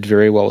light. It did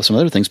very well with some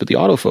other things, but the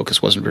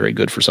autofocus wasn't very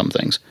good for some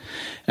things.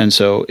 And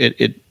so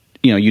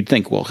you'd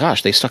think, well,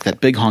 gosh, they stuck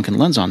that big honking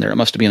lens on there. It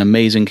must be an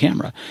amazing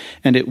camera.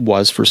 And it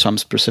was for some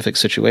specific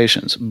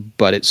situations,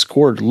 but it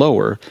scored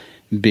lower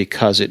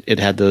because it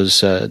had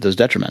those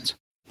detriments.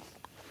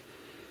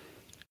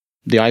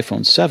 The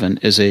iPhone 7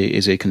 is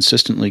a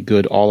consistently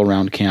good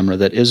all-around camera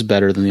that is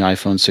better than the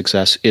iPhone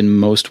 6S in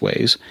most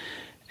ways,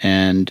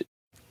 and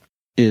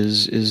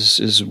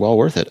is well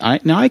worth it.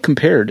 I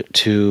compared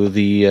to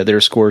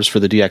their scores for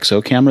the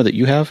DxO camera that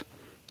you have,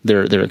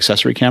 their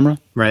accessory camera.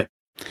 Right.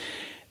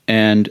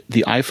 And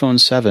the iPhone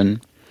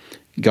 7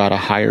 got a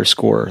higher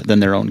score than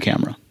their own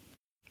camera.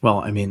 Well,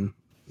 I mean,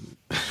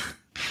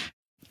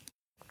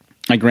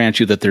 I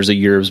grant you that there's a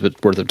year's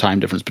worth of time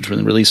difference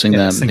between releasing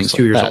them and things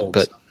 2 like years that. old.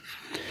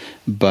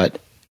 But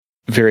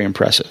very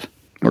impressive,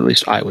 or at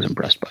least I was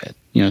impressed by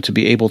it. To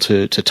be able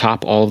to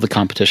top all of the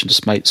competition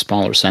despite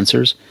smaller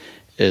sensors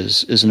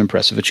is an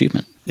impressive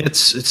achievement. It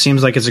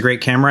seems like it's a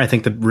great camera. I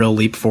think the real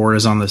leap forward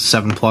is on the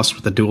 7 Plus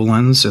with the dual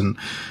lens and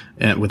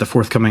with the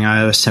forthcoming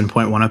iOS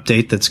 10.1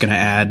 update that's going to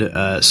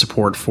add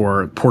support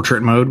for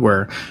portrait mode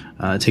where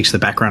it takes the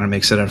background and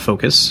makes it out of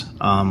focus.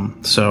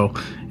 So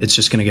it's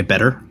just going to get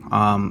better.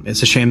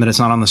 It's a shame that it's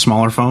not on the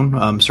smaller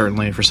phone.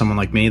 Certainly for someone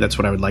like me, that's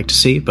what I would like to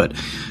see. But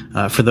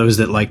for those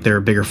that like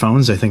their bigger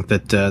phones, I think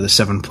that the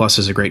 7 Plus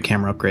is a great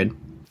camera upgrade.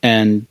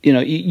 And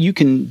you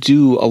can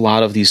do a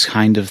lot of these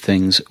kind of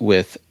things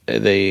with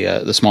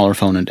the smaller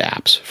phone and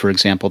apps. For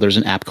example, there's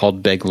an app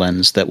called Big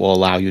Lens that will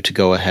allow you to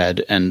go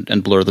ahead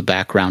and blur the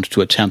background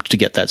to attempt to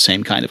get that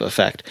same kind of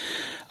effect.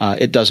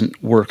 It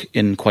doesn't work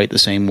in quite the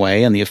same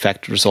way, and the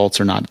effect results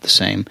are not the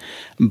same,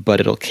 but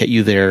it'll get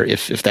you there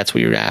if that's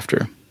what you're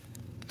after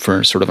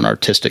for sort of an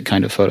artistic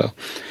kind of photo.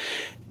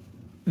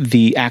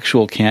 The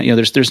actual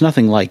there's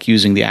nothing like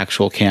using the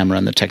actual camera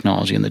and the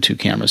technology and the 2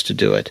 cameras to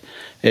do it.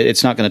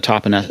 It's not going to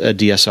top a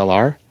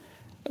DSLR,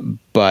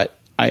 but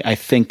I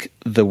think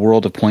the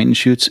world of point and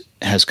shoots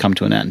has come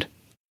to an end.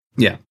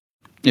 Yeah.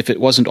 If it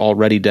wasn't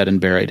already dead and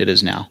buried, it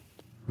is now.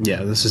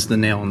 Yeah, this is the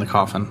nail in the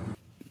coffin.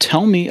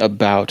 tell me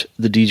about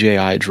the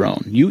DJI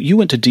drone. You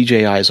went to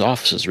DJI's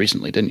offices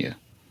recently, didn't you?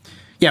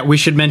 Yeah, we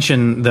should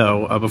mention,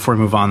 though, before we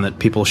move on, that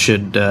people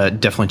should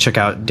definitely check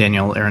out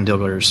Daniel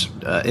Arendilger's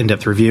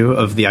in-depth review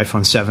of the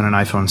iPhone 7 and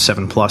iPhone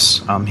 7 Plus.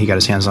 He got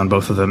his hands on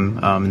both of them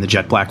in the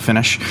jet black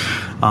finish.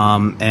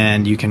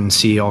 And you can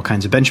see all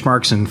kinds of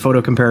benchmarks and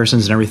photo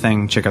comparisons and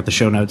everything. Check out the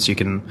show notes. You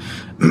can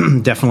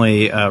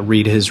definitely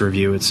read his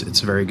review. It's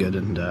very good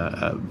and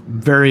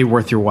very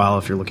worth your while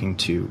if you're looking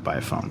to buy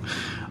a phone.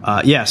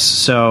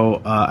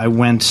 So I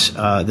went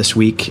this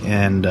week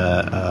and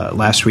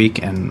last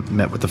week and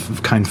met with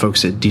the kind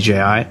folks at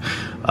DJI,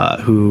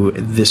 who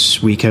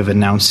this week have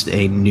announced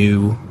a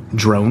new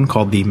drone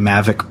called the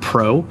Mavic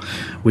Pro,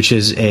 which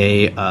is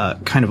a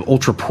kind of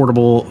ultra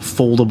portable,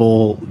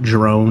 foldable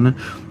drone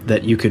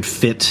that you could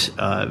fit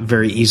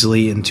very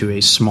easily into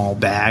a small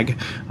bag,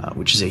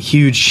 which is a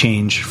huge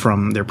change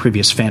from their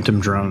previous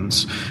Phantom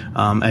drones.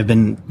 I've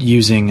been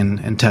using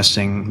and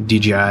testing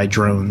DJI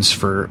drones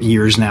for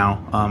years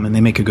now, and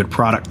they make a good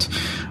product.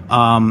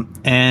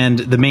 And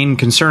the main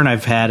concern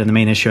I've had and the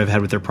main issue I've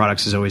had with their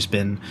products has always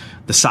been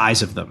the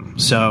size of them.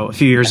 So a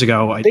few years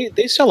ago,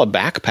 they sell a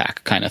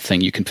backpack kind of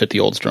thing you can fit the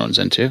old drones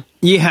into.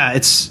 Yeah,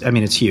 it's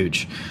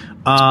huge.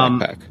 It's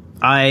backpack.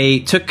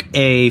 I took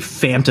a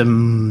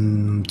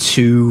Phantom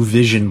 2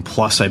 Vision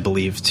Plus, I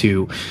believe,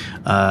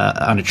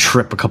 on a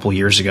trip a couple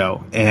years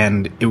ago,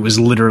 and it was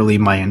literally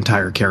my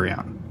entire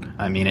carry-on.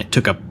 I mean, it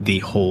took up the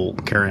whole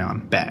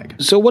carry-on bag.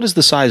 So what is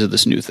the size of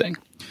this new thing?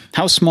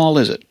 How small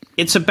is it?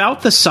 It's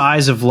about the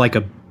size of like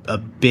a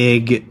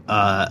big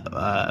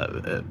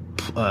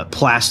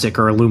plastic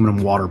or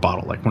aluminum water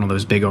bottle, like one of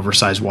those big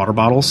oversized water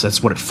bottles.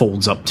 That's what it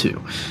folds up to.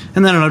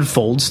 And then it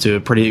unfolds to a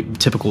pretty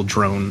typical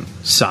drone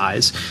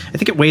size. I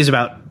think it weighs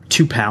about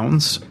 2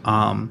 pounds.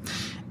 And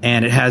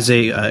it has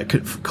a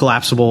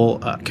collapsible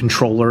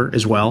controller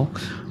as well.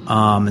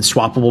 And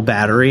swappable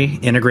battery,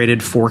 integrated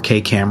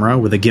 4K camera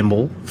with a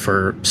gimbal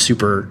for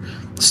super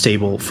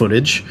stable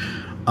footage.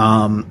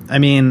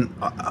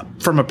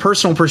 From a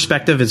personal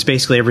perspective, it's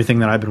basically everything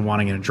that I've been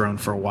wanting in a drone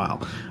for a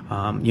while.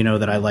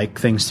 That I like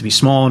things to be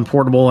small and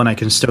portable, and I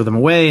can stow them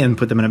away and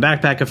put them in a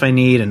backpack if I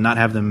need and not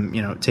have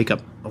them, take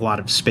up a lot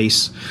of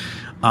space.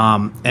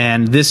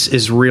 And this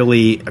is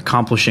really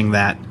accomplishing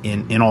that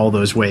in all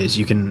those ways.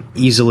 You can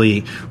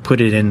easily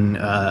put it in the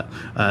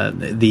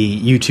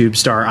YouTube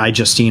star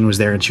iJustine was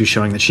there, and she was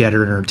showing that she had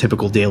it in her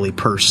typical daily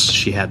purse.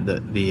 She had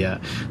the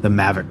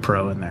Mavic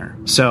Pro in there.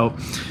 So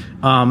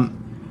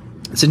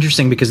it's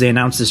interesting because they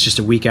announced this just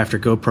a week after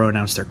GoPro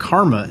announced their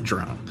Karma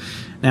drone.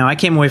 Now, I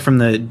came away from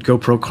the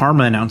GoPro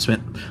Karma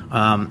announcement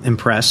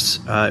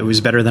impressed. It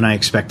was better than I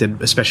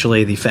expected,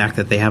 especially the fact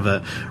that they have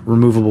a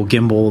removable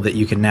gimbal that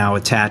you can now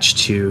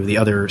attach to the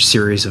other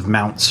series of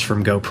mounts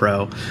from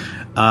GoPro.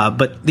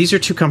 But these are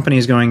two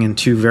companies going in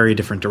two very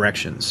different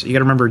directions. You got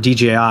to remember,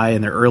 DJI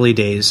in their early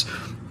days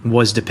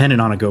was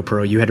dependent on a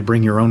GoPro. You had to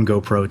bring your own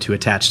GoPro to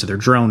attach to their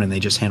drone, and they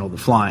just handled the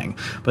flying.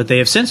 But they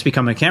have since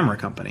become a camera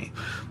company,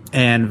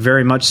 and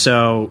very much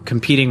so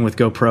competing with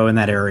GoPro in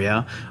that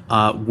area,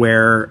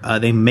 where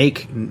they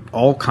make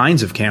all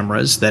kinds of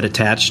cameras that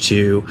attach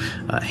to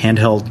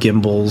handheld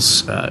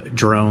gimbals,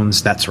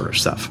 drones, that sort of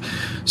stuff.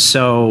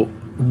 So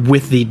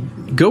with the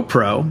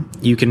GoPro,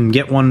 you can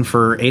get one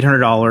for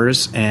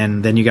 $800,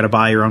 and then you got to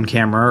buy your own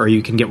camera, or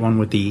you can get one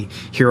with the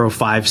Hero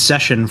 5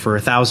 Session for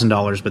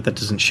 $1,000, but that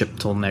doesn't ship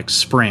till next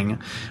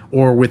spring.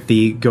 Or with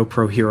the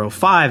GoPro Hero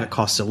 5, it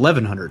costs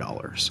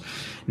 $1,100.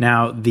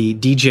 Now, the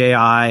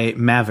DJI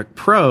Mavic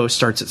Pro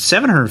starts at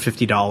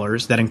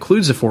 $750. That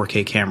includes a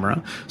 4K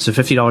camera, so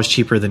 $50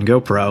 cheaper than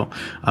GoPro.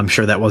 I'm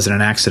sure that wasn't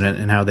an accident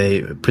in how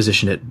they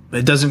positioned it.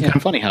 It doesn't. Yeah,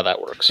 funny how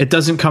that works. It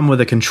doesn't come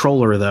with a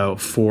controller though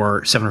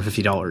for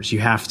 $750. You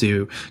have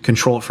to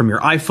control it from your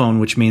iPhone,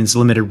 which means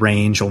limited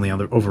range, only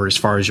over as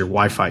far as your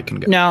Wi-Fi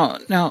can go.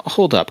 Now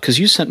hold up, because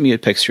you sent me a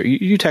picture.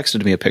 You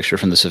texted me a picture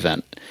from this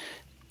event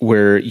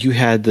where you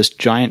had this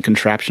giant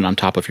contraption on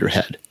top of your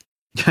head.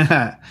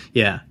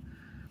 Yeah.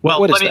 Well,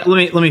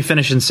 let me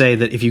finish and say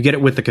that if you get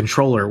it with the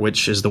controller,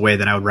 which is the way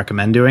that I would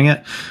recommend doing it,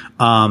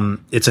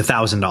 it's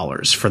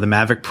 $1,000 for the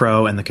Mavic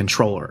Pro and the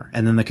controller.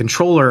 And then the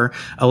controller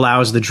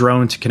allows the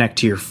drone to connect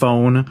to your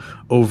phone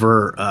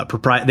over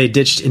they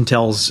ditched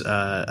Intel's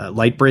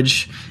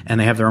Lightbridge, and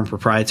they have their own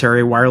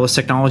proprietary wireless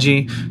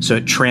technology, so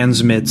it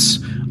transmits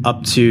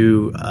up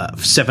to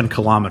 7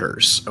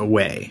 kilometers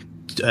away.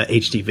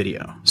 HD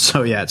video.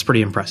 So yeah, it's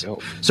pretty impressive.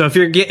 So if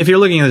you're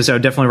looking at this, I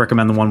would definitely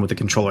recommend the one with the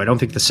controller. I don't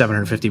think the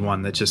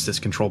 751 that just is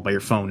controlled by your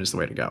phone is the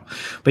way to go.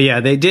 But yeah,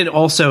 they did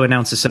also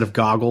announce a set of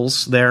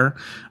goggles there.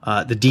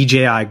 The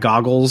DJI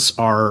goggles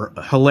are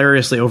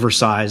hilariously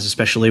oversized,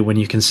 especially when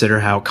you consider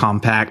how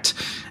compact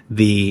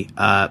the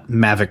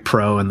Mavic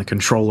Pro and the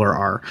controller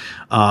are.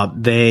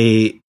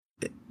 They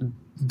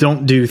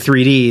don't do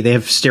 3D. They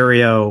have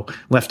stereo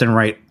left and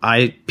right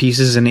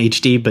eyepieces in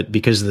HD, but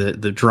because the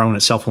drone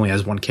itself only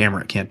has one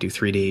camera, it can't do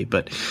 3D.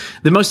 But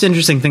the most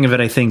interesting thing of it,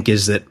 I think,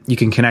 is that you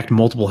can connect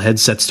multiple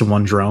headsets to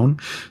one drone.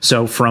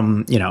 So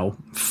from,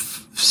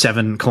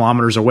 7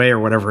 kilometers away or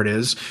whatever it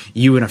is,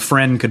 you and a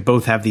friend could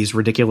both have these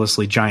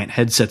ridiculously giant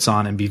headsets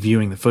on and be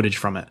viewing the footage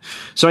from it.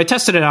 So I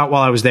tested it out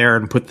while I was there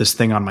and put this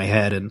thing on my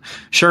head. And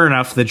sure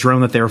enough, the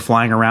drone that they were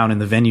flying around in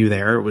the venue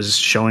there was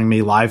showing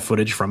me live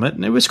footage from it,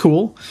 and it was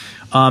cool.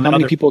 How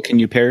many people can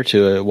you pair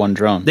to one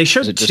drone? They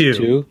showed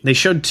two. They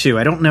showed 2.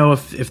 I don't know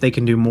if they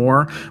can do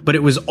more, but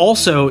it was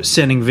also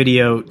sending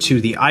video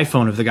to the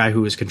iPhone of the guy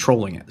who was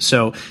controlling it.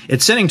 So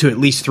it's sending to at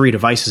least 3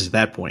 devices at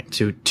that point,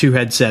 to 2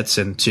 headsets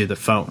and to the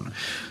phone.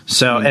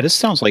 So this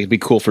sounds like it'd be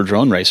cool for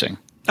drone racing.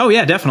 Oh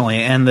yeah, definitely.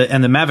 And the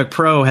Mavic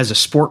Pro has a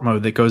sport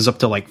mode that goes up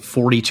to like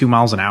 42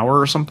 miles an hour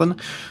or something.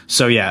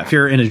 So yeah, if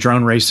you're into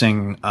drone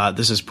racing,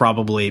 this is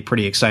probably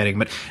pretty exciting.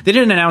 But they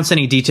didn't announce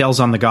any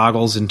details on the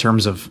goggles in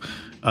terms of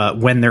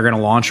when they're going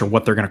to launch or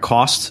what they're going to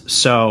cost.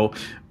 So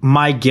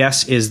my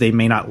guess is they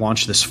may not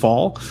launch this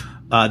fall.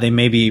 They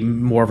may be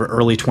more of an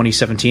early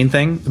 2017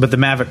 thing. But the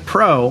Mavic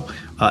Pro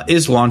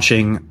is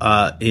launching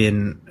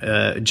in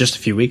just a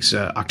few weeks,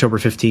 October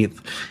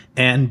 15th.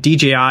 And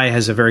DJI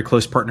has a very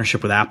close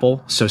partnership with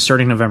Apple. So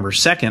starting November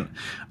 2nd,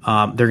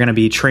 they're going to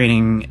be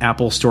training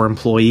Apple Store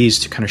employees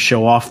to kind of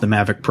show off the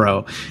Mavic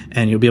Pro.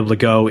 And you'll be able to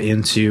go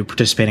into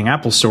participating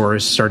Apple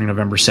stores starting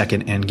November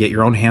 2nd and get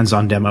your own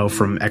hands-on demo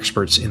from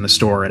experts in the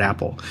store at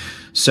Apple.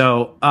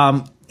 So,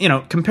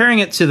 comparing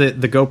it to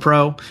the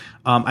GoPro,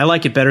 I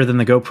like it better than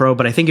the GoPro,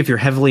 but I think if you're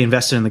heavily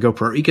invested in the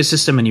GoPro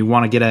ecosystem and you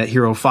want to get a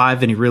Hero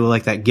 5 and you really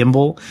like that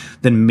gimbal,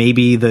 then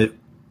maybe the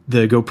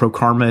GoPro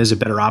Karma is a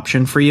better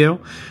option for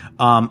you.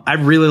 I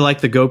really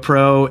like the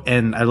GoPro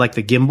and I like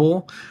the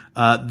gimbal.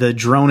 The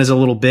drone is a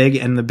little big,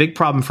 and the big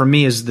problem for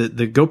me is that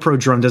the GoPro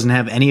drone doesn't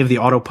have any of the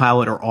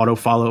autopilot or auto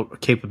follow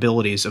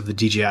capabilities of the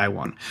DJI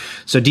one.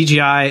 So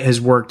DJI has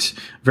worked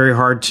very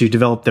hard to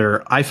develop their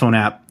iPhone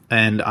app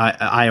and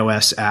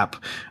iOS app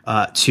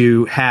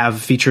to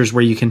have features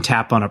where you can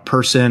tap on a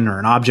person or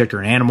an object or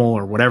an animal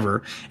or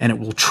whatever, and it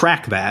will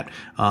track that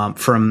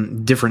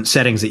from different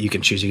settings that you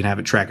can choose. You can have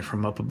it track it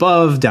from up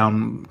above,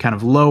 down kind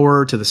of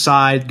lower, to the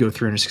side, go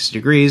 360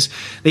 degrees.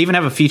 They even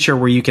have a feature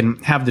where you can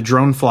have the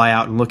drone fly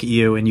out and look at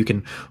you, and you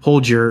can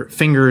hold your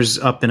fingers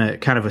up in a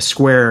kind of a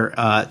square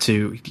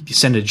to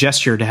send a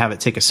gesture to have it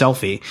take a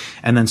selfie.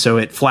 And then so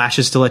it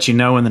flashes to let you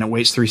know, and then it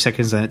waits 3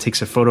 seconds, and it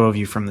takes a photo of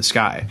you from the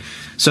sky.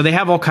 So they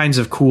have all kinds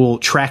of cool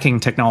tracking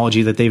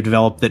technology that they've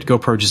developed that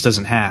GoPro just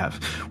doesn't have.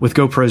 With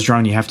GoPro's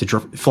drone, you have to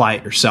fly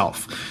it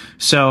yourself.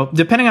 So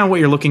depending on what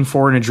you're looking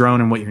for in a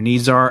drone and what your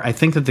needs are, I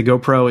think that the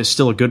GoPro is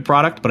still a good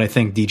product, but I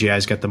think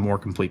DJI's got the more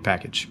complete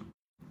package.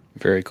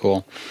 Very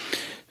cool.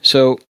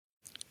 So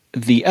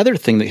the other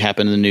thing that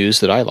happened in the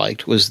news that I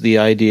liked was the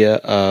idea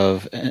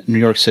of New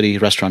York City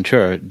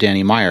restaurateur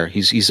Danny Meyer.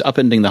 He's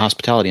upending the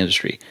hospitality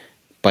industry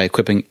by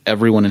equipping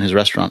everyone in his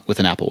restaurant with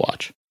an Apple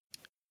Watch.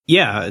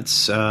 Yeah,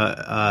 it's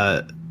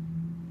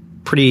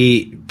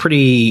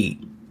pretty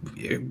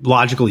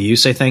logical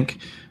use, I think.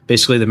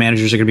 Basically, the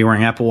managers are going to be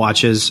wearing Apple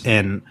Watches,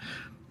 and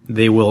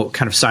they will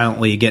kind of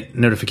silently get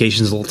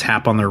notifications, a little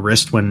tap on their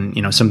wrist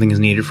when something is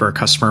needed for a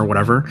customer or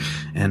whatever.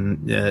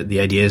 And the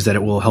idea is that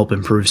it will help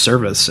improve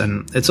service.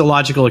 And it's a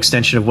logical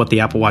extension of what the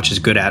Apple Watch is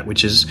good at,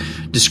 which is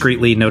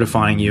discreetly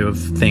notifying you of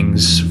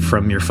things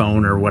from your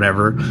phone or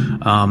whatever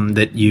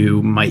that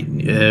you might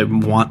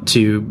want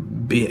to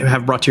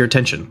have brought to your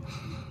attention.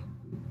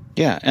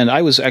 Yeah, and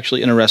I was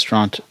actually in a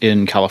restaurant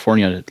in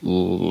California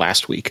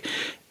last week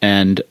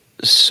and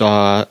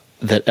saw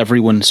that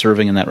everyone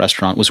serving in that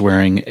restaurant was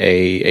wearing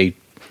a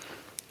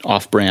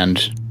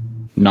off-brand,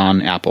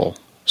 non-Apple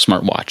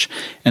smartwatch,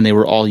 and they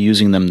were all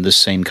using them the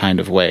same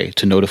kind of way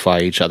to notify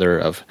each other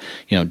of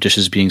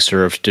dishes being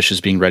served, dishes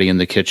being ready in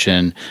the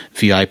kitchen,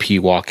 VIP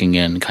walking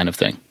in, kind of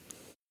thing.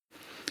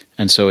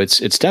 And so it's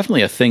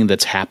definitely a thing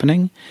that's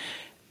happening,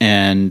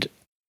 and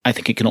I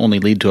think it can only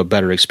lead to a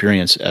better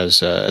experience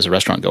as a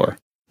restaurant goer.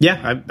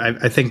 Yeah,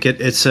 I think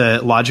it's a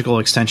logical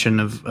extension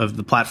of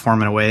the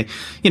platform in a way,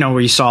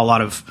 where you saw a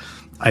lot of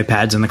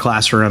iPads in the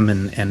classroom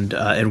and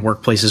in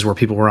workplaces where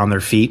people were on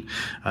their feet.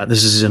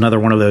 This is another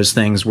one of those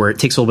things where it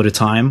takes a little bit of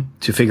time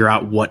to figure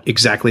out what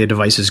exactly a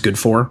device is good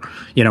for.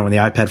 When the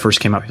iPad first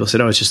came out, people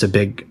said, oh, it's just a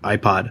big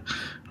iPod.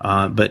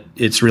 But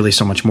it's really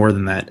so much more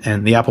than that.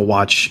 And the Apple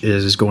Watch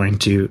is going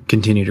to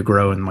continue to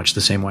grow in much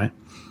the same way.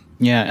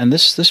 Yeah, and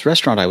this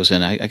restaurant I was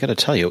in, I got to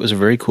tell you, it was a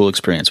very cool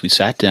experience. We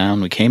sat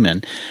down, we came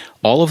in,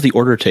 all of the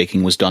order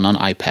taking was done on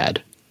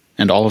iPad,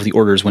 and all of the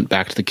orders went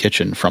back to the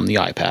kitchen from the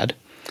iPad,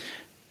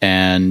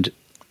 and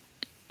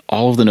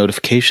all of the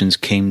notifications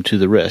came to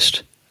the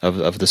wrist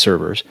of the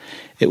servers.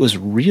 It was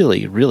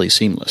really, really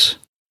seamless.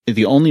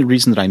 The only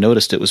reason that I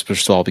noticed it was,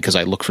 first of all, because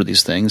I look for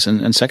these things,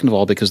 and second of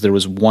all, because there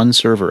was one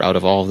server out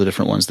of all of the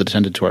different ones that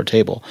attended to our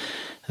table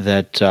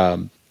that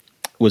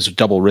was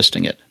double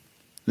wristing it.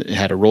 It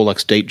had a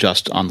Rolex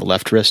Datejust on the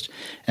left wrist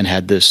and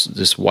had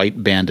this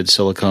white banded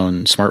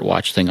silicone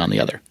smartwatch thing on the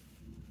other.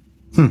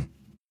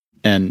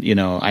 And,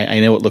 I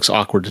know it looks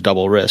awkward to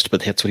double wrist,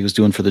 but that's what he was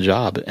doing for the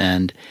job.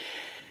 And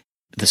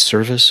the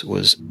service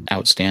was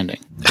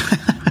outstanding.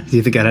 Do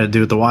you think that had to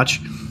do with the watch?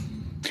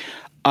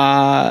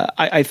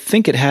 I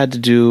think it had to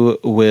do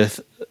with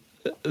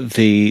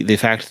the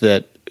fact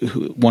that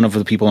one of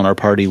the people in our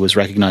party was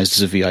recognized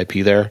as a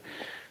VIP there,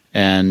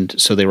 and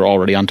so they were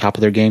already on top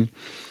of their game.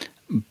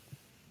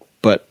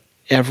 But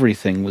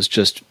everything was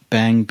just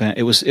bang bang.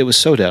 It was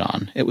so dead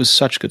on. It was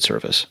such good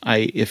service.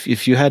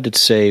 If you had to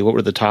say what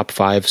were the top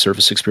 5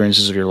 service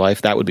experiences of your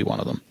life, that would be one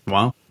of them.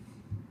 Wow,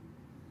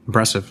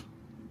 impressive.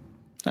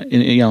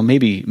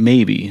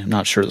 Maybe I'm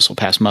not sure this will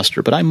pass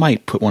muster, but I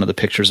might put one of the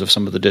pictures of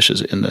some of the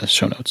dishes in the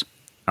show notes.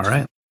 All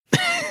right.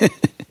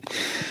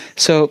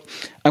 So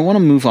I want to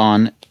move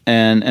on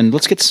and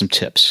let's get some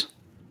tips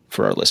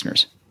for our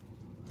listeners.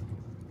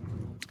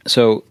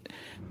 So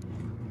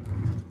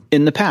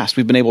in the past,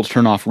 we've been able to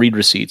turn off read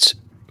receipts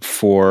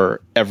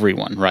for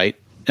everyone, right?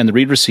 And the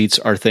read receipts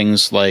are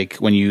things like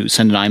when you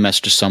send an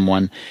iMessage to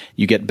someone,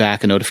 you get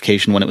back a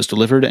notification when it was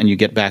delivered, and you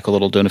get back a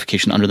little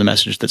notification under the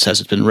message that says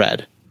it's been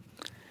read.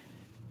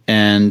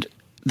 And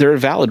there are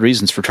valid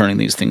reasons for turning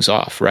these things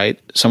off, right?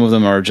 Some of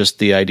them are just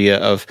the idea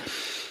of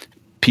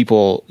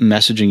people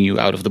messaging you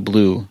out of the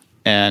blue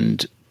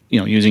and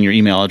using your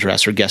email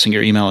address or guessing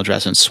your email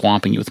address and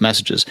swamping you with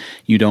messages.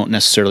 You don't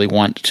necessarily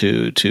want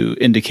to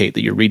indicate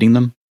that you're reading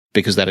them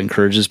because that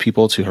encourages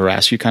people to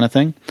harass you, kind of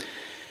thing.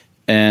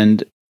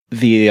 And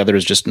the other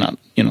is just not,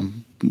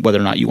 whether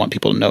or not you want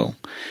people to know.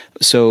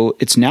 So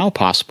it's now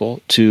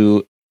possible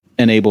to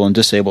enable and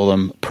disable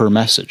them per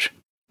message,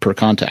 per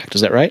contact.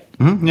 Is that right?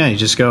 Mm-hmm. Yeah, you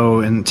just go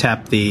and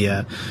tap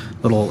the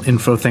little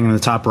info thing in the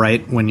top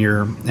right when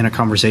you're in a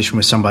conversation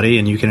with somebody,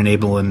 and you can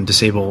enable and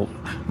disable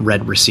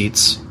read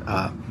receipts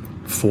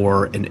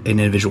for an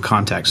individual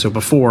contact. So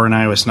before in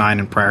iOS 9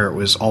 and prior, it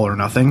was all or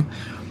nothing.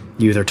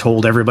 You either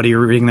told everybody you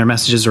were reading their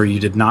messages or you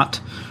did not.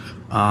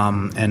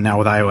 And now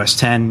with iOS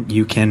 10,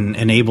 you can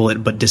enable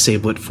it but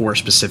disable it for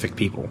specific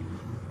people.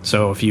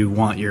 So if you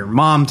want your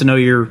mom to know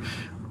you're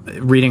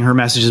reading her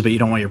messages, but you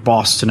don't want your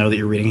boss to know that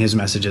you're reading his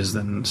messages,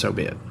 then so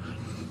be it.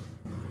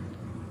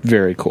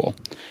 Very cool.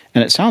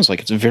 And it sounds like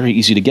it's very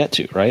easy to get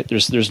to, right?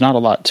 There's not a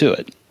lot to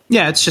it.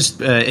 Yeah, it's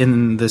just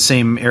in the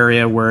same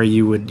area where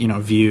you would,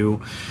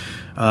 view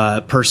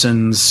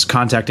person's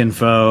contact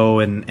info,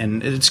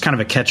 and it's kind of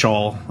a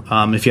catch-all.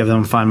 If you have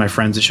them Find My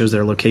Friends, it shows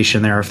their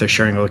location there. If they're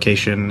sharing a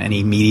location,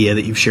 any media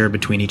that you've shared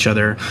between each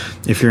other.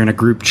 If you're in a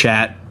group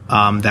chat,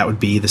 that would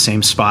be the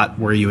same spot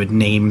where you would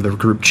name the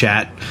group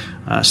chat,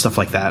 stuff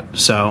like that.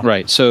 So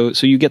right. So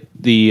you get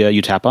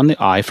you tap on the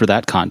I for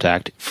that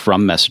contact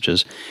from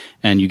messages,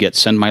 and you get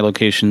send my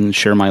location,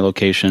 share my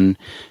location,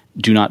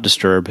 do not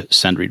disturb,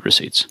 send read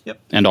receipts. Yep.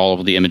 And all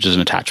of the images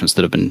and attachments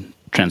that have been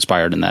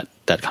transpired in that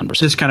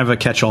conversation. It's kind of a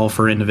catch-all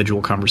for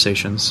individual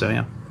conversations. So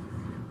yeah.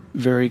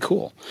 Very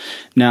cool.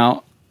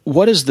 Now,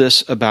 what is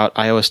this about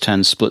iOS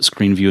 10 split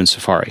screen view in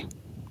Safari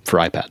for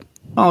iPad?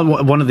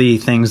 Well, one of the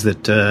things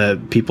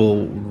that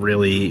people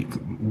really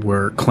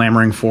were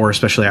clamoring for,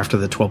 especially after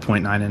the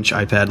 12.9-inch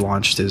iPad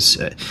launched, is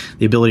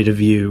the ability to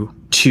view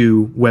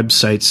 2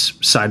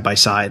 websites side by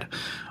side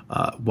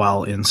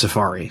while in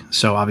Safari.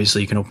 So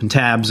obviously you can open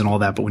tabs and all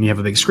that, but when you have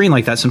a big screen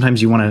like that,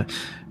 sometimes you want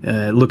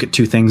to look at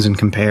 2 things and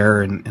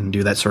compare and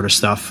do that sort of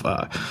stuff.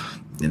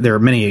 There are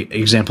many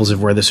examples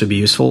of where this would be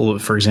useful.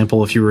 For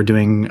example, if you were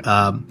doing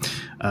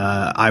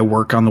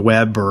iWork on the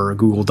web or a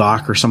Google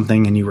Doc or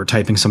something, and you were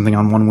typing something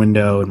on one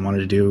window and wanted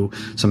to do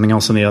something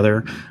else on the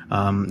other,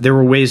 there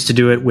were ways to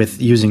do it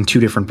with using 2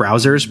 different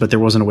browsers, but there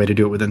wasn't a way to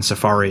do it within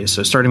Safari.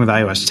 So starting with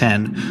iOS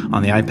 10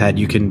 on the iPad,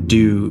 you can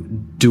do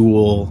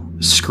dual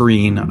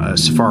screen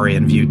Safari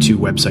and view 2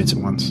 websites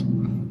at once.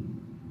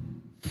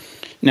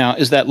 Now,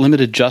 is that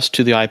limited just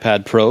to the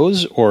iPad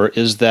Pros, or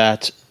is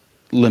that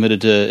open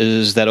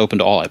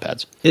to all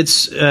iPads?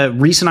 It's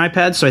recent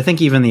iPads, so I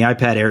think even the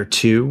iPad Air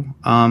 2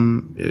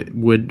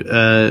 would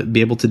be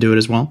able to do it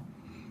as well.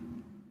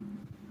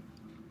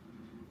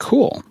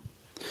 Cool.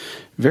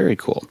 Very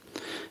cool.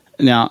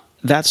 Now,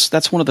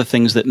 that's one of the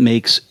things that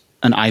makes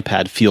an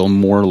iPad feel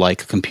more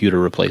like a computer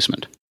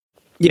replacement.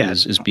 Yeah,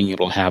 is being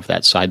able to have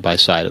that side by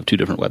side of 2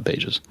 different web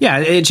pages. Yeah,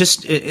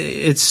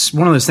 it's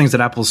one of those things that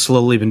Apple's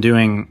slowly been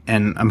doing,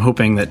 and I'm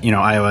hoping that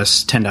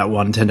iOS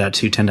 10.1,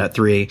 10.2,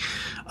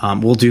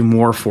 10.3 will do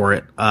more for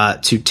it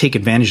to take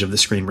advantage of the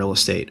screen real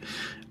estate,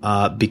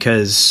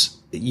 because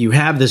you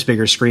have this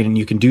bigger screen and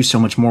you can do so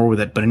much more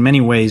with it. But in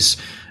many ways,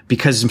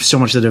 because so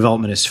much of the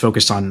development is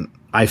focused on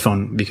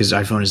iPhone, because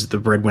iPhone is the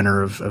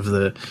breadwinner of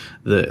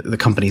the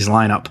company's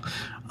lineup,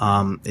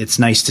 it's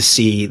nice to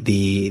see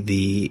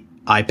the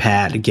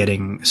iPad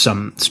getting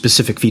some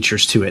specific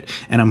features to it.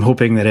 And I'm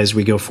hoping that as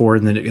we go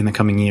forward in the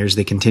coming years,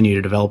 they continue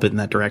to develop it in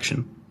that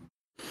direction.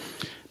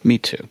 Me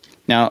too.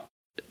 Now,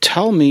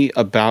 tell me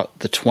about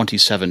the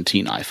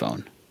 2017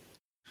 iPhone.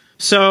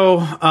 So,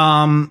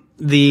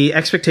 the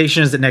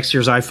expectation is that next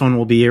year's iPhone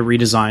will be a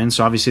redesign.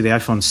 So obviously the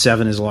iPhone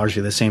 7 is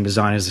largely the same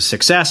design as the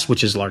 6S,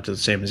 which is largely the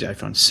same as the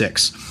iPhone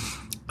 6.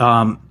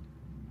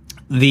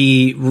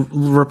 The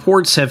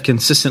reports have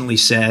consistently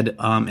said,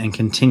 and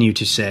continue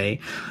to say,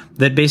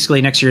 that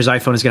basically next year's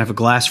iPhone is going to have a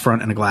glass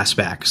front and a glass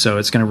back. So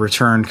it's going to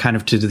return kind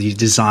of to the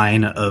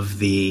design of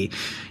the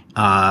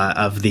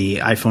of the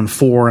iPhone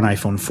 4 and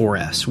iPhone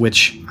 4S,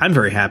 which I'm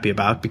very happy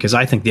about because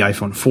I think the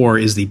iPhone 4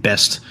 is the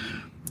best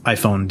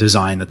iPhone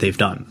design that they've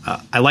done.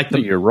 I like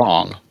the. You're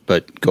wrong,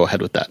 but go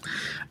ahead with that.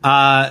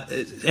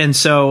 And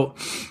so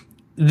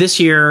this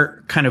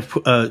year kind of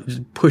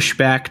push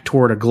back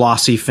toward a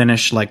glossy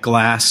finish like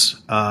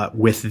glass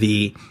with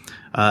the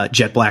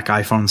jet black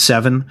iPhone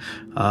 7,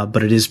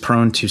 but it is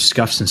prone to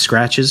scuffs and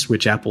scratches,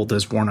 which Apple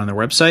does warn on their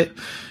website.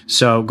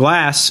 So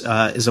glass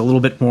is a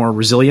little bit more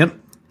resilient.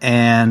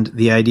 And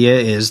the idea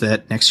is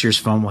that next year's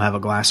phone will have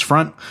a glass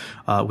front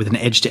with an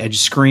edge-to-edge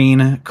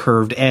screen,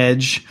 curved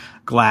edge,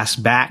 glass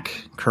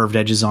back, curved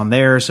edges on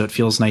there, so it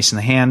feels nice in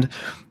the hand.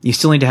 You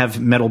still need to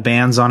have metal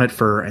bands on it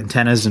for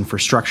antennas and for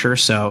structure.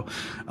 So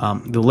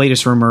the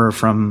latest rumor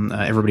from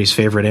everybody's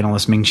favorite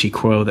analyst Ming-Chi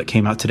Kuo that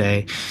came out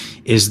today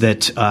is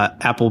that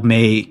Apple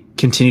may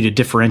continue to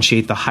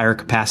differentiate the higher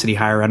capacity,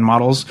 higher end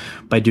models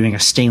by doing a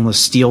stainless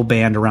steel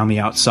band around the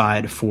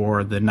outside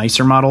for the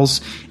nicer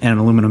models and an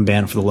aluminum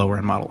band for the lower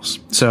end models.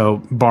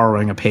 So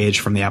borrowing a page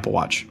from the Apple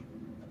Watch.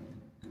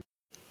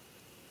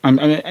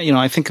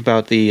 I think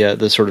about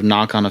the sort of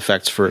knock-on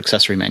effects for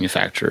accessory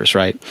manufacturers,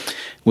 right?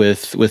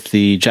 With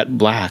the jet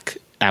black,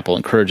 Apple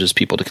encourages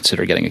people to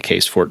consider getting a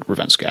case for it to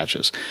prevent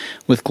scratches.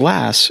 With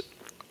glass,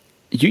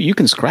 you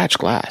can scratch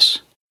glass.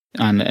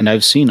 And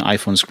I've seen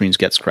iPhone screens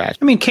get scratched.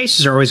 I mean,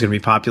 cases are always going to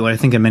be popular. I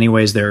think in many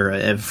ways they're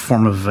a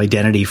form of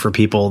identity for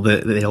people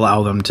that they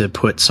allow them to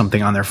put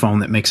something on their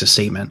phone that makes a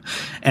statement.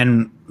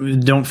 And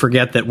don't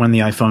forget that when the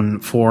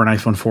iPhone 4 and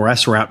iPhone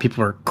 4S were out,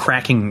 people were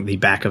cracking the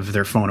back of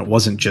their phone. It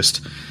wasn't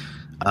just...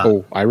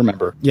 I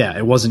remember. Yeah,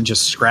 it wasn't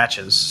just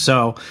scratches.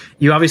 So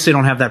you obviously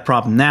don't have that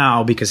problem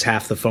now because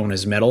half the phone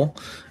is metal.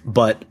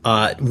 But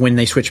when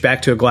they switch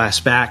back to a glass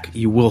back,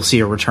 you will see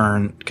a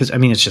return because, I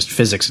mean, it's just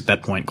physics at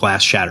that point.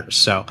 Glass shatters.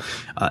 So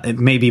it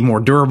may be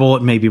more durable.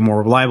 It may be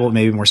more reliable. It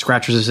may be more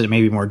scratch resistant. It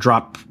may be more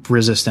drop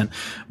resistant.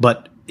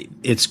 But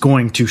it's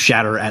going to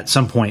shatter at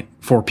some point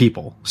for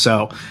people.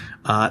 So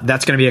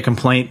that's going to be a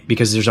complaint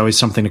because there's always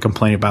something to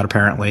complain about,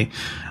 apparently.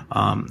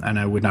 And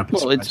I would not be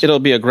surprised. Well, it'll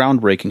be a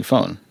groundbreaking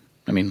phone.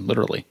 I mean,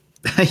 literally.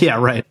 Yeah,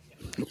 right.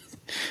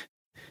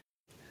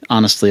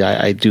 Honestly,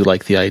 I do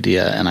like the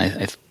idea, and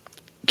I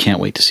can't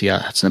wait to see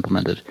how it's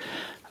implemented.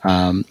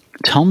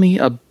 Tell me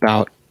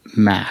about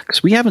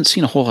Macs. We haven't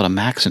seen a whole lot of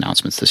Macs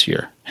announcements this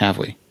year, have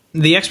we?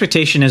 The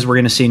expectation is we're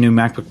going to see new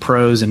MacBook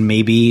Pros and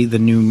maybe a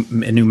new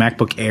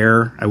MacBook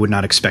Air. I would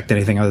not expect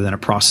anything other than a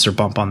processor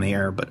bump on the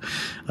Air, but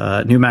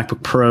new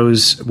MacBook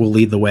Pros will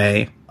lead the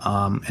way.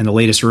 And the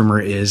latest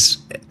rumor is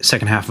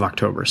second half of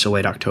October, so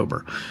late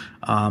October.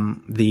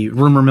 The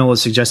rumor mill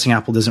is suggesting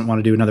Apple doesn't want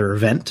to do another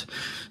event,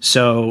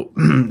 so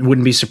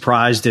wouldn't be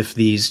surprised if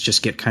these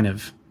just get kind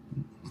of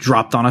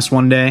dropped on us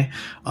one day.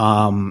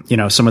 Some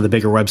of the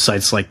bigger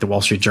websites like the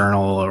Wall Street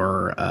Journal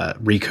or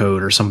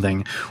Recode or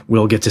something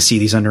will get to see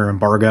these under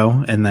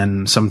embargo. And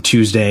then some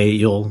Tuesday,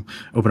 you'll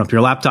open up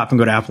your laptop and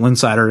go to Apple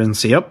Insider and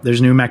see,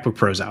 there's new MacBook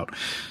Pros out.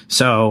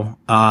 So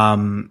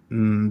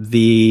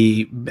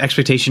the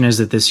expectation is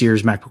that this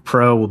year's MacBook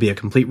Pro will be a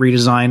complete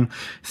redesign,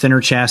 thinner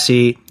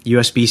chassis,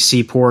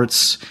 USB-C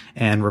ports,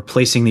 and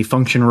replacing the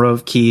function row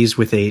of keys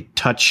with a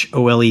touch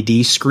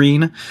OLED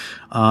screen,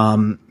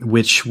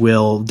 which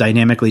will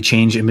dynamically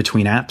change in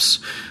between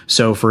apps.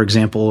 So, for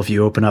example, if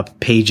you open up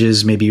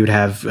Pages, maybe you'd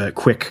have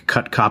quick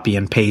cut, copy,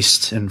 and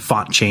paste and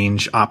font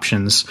change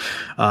options.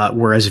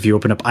 Whereas if you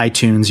open up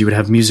iTunes, you would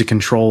have music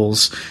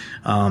controls.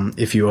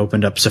 If you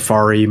opened up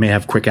Safari, you may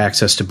have quick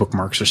access to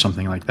bookmarks or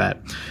something like that.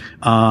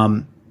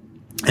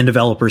 And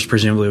developers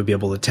presumably would be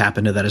able to tap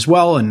into that as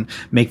well and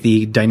make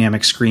the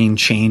dynamic screen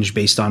change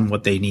based on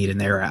what they need in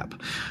their app.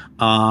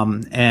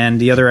 And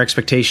the other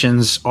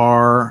expectations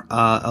are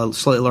a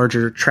slightly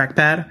larger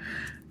trackpad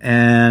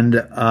and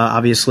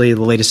obviously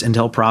the latest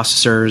Intel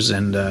processors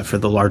and for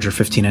the larger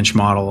 15-inch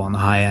model on the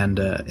high end,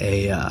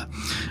 AMD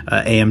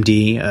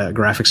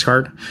graphics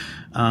card.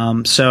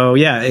 So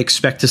yeah,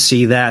 expect to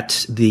see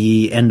that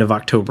the end of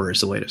October is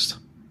the latest.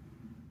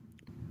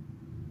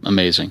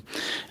 Amazing.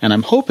 And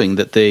I'm hoping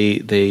that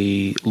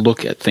they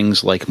look at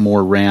things like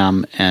more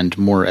RAM and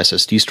more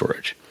SSD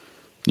storage.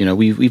 You know,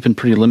 we've been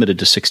pretty limited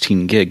to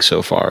 16 gigs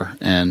so far,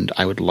 and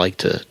I would like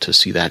to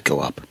see that go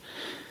up.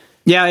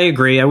 Yeah, I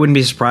agree. I wouldn't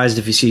be surprised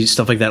if you see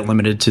stuff like that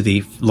limited to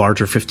the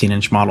larger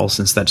 15-inch model,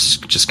 since that's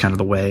just kind of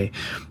the way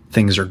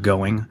things are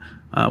going.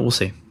 We'll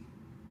see.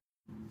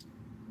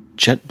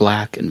 Jet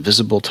black,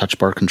 invisible touch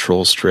bar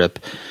control strip,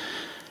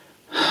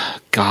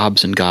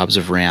 gobs and gobs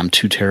of RAM,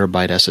 2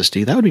 terabyte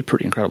SSD. That would be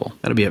pretty incredible.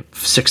 That'd be a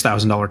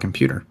 $6,000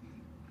 computer.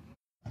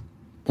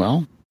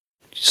 Well,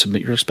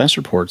 submit your expense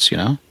reports, you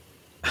know.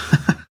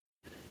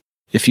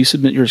 If you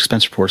submit your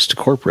expense reports to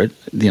corporate,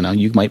 you know,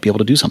 you might be able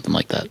to do something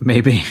like that.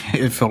 Maybe,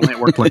 if only it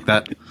worked like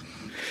that.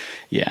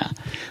 Yeah.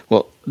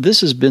 Well,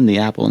 this has been the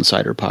Apple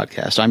Insider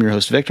Podcast. I'm your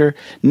host, Victor.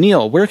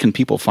 Neil, where can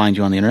people find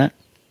you on the internet?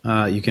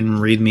 You can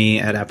read me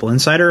at Apple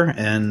Insider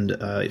and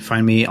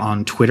find me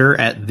on Twitter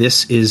at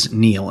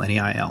thisisneil,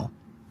 Neil.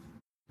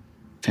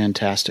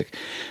 Fantastic.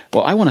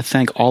 Well, I want to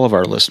thank all of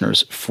our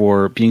listeners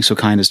for being so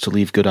kind as to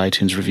leave good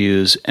iTunes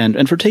reviews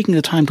and for taking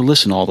the time to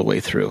listen all the way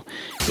through.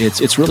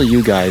 It's really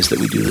you guys that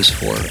we do this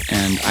for,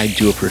 and I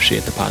do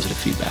appreciate the positive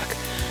feedback.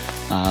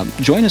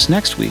 Join us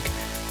next week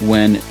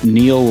when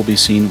Neil will be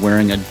seen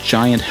wearing a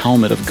giant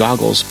helmet of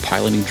goggles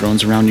piloting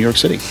drones around New York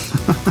City.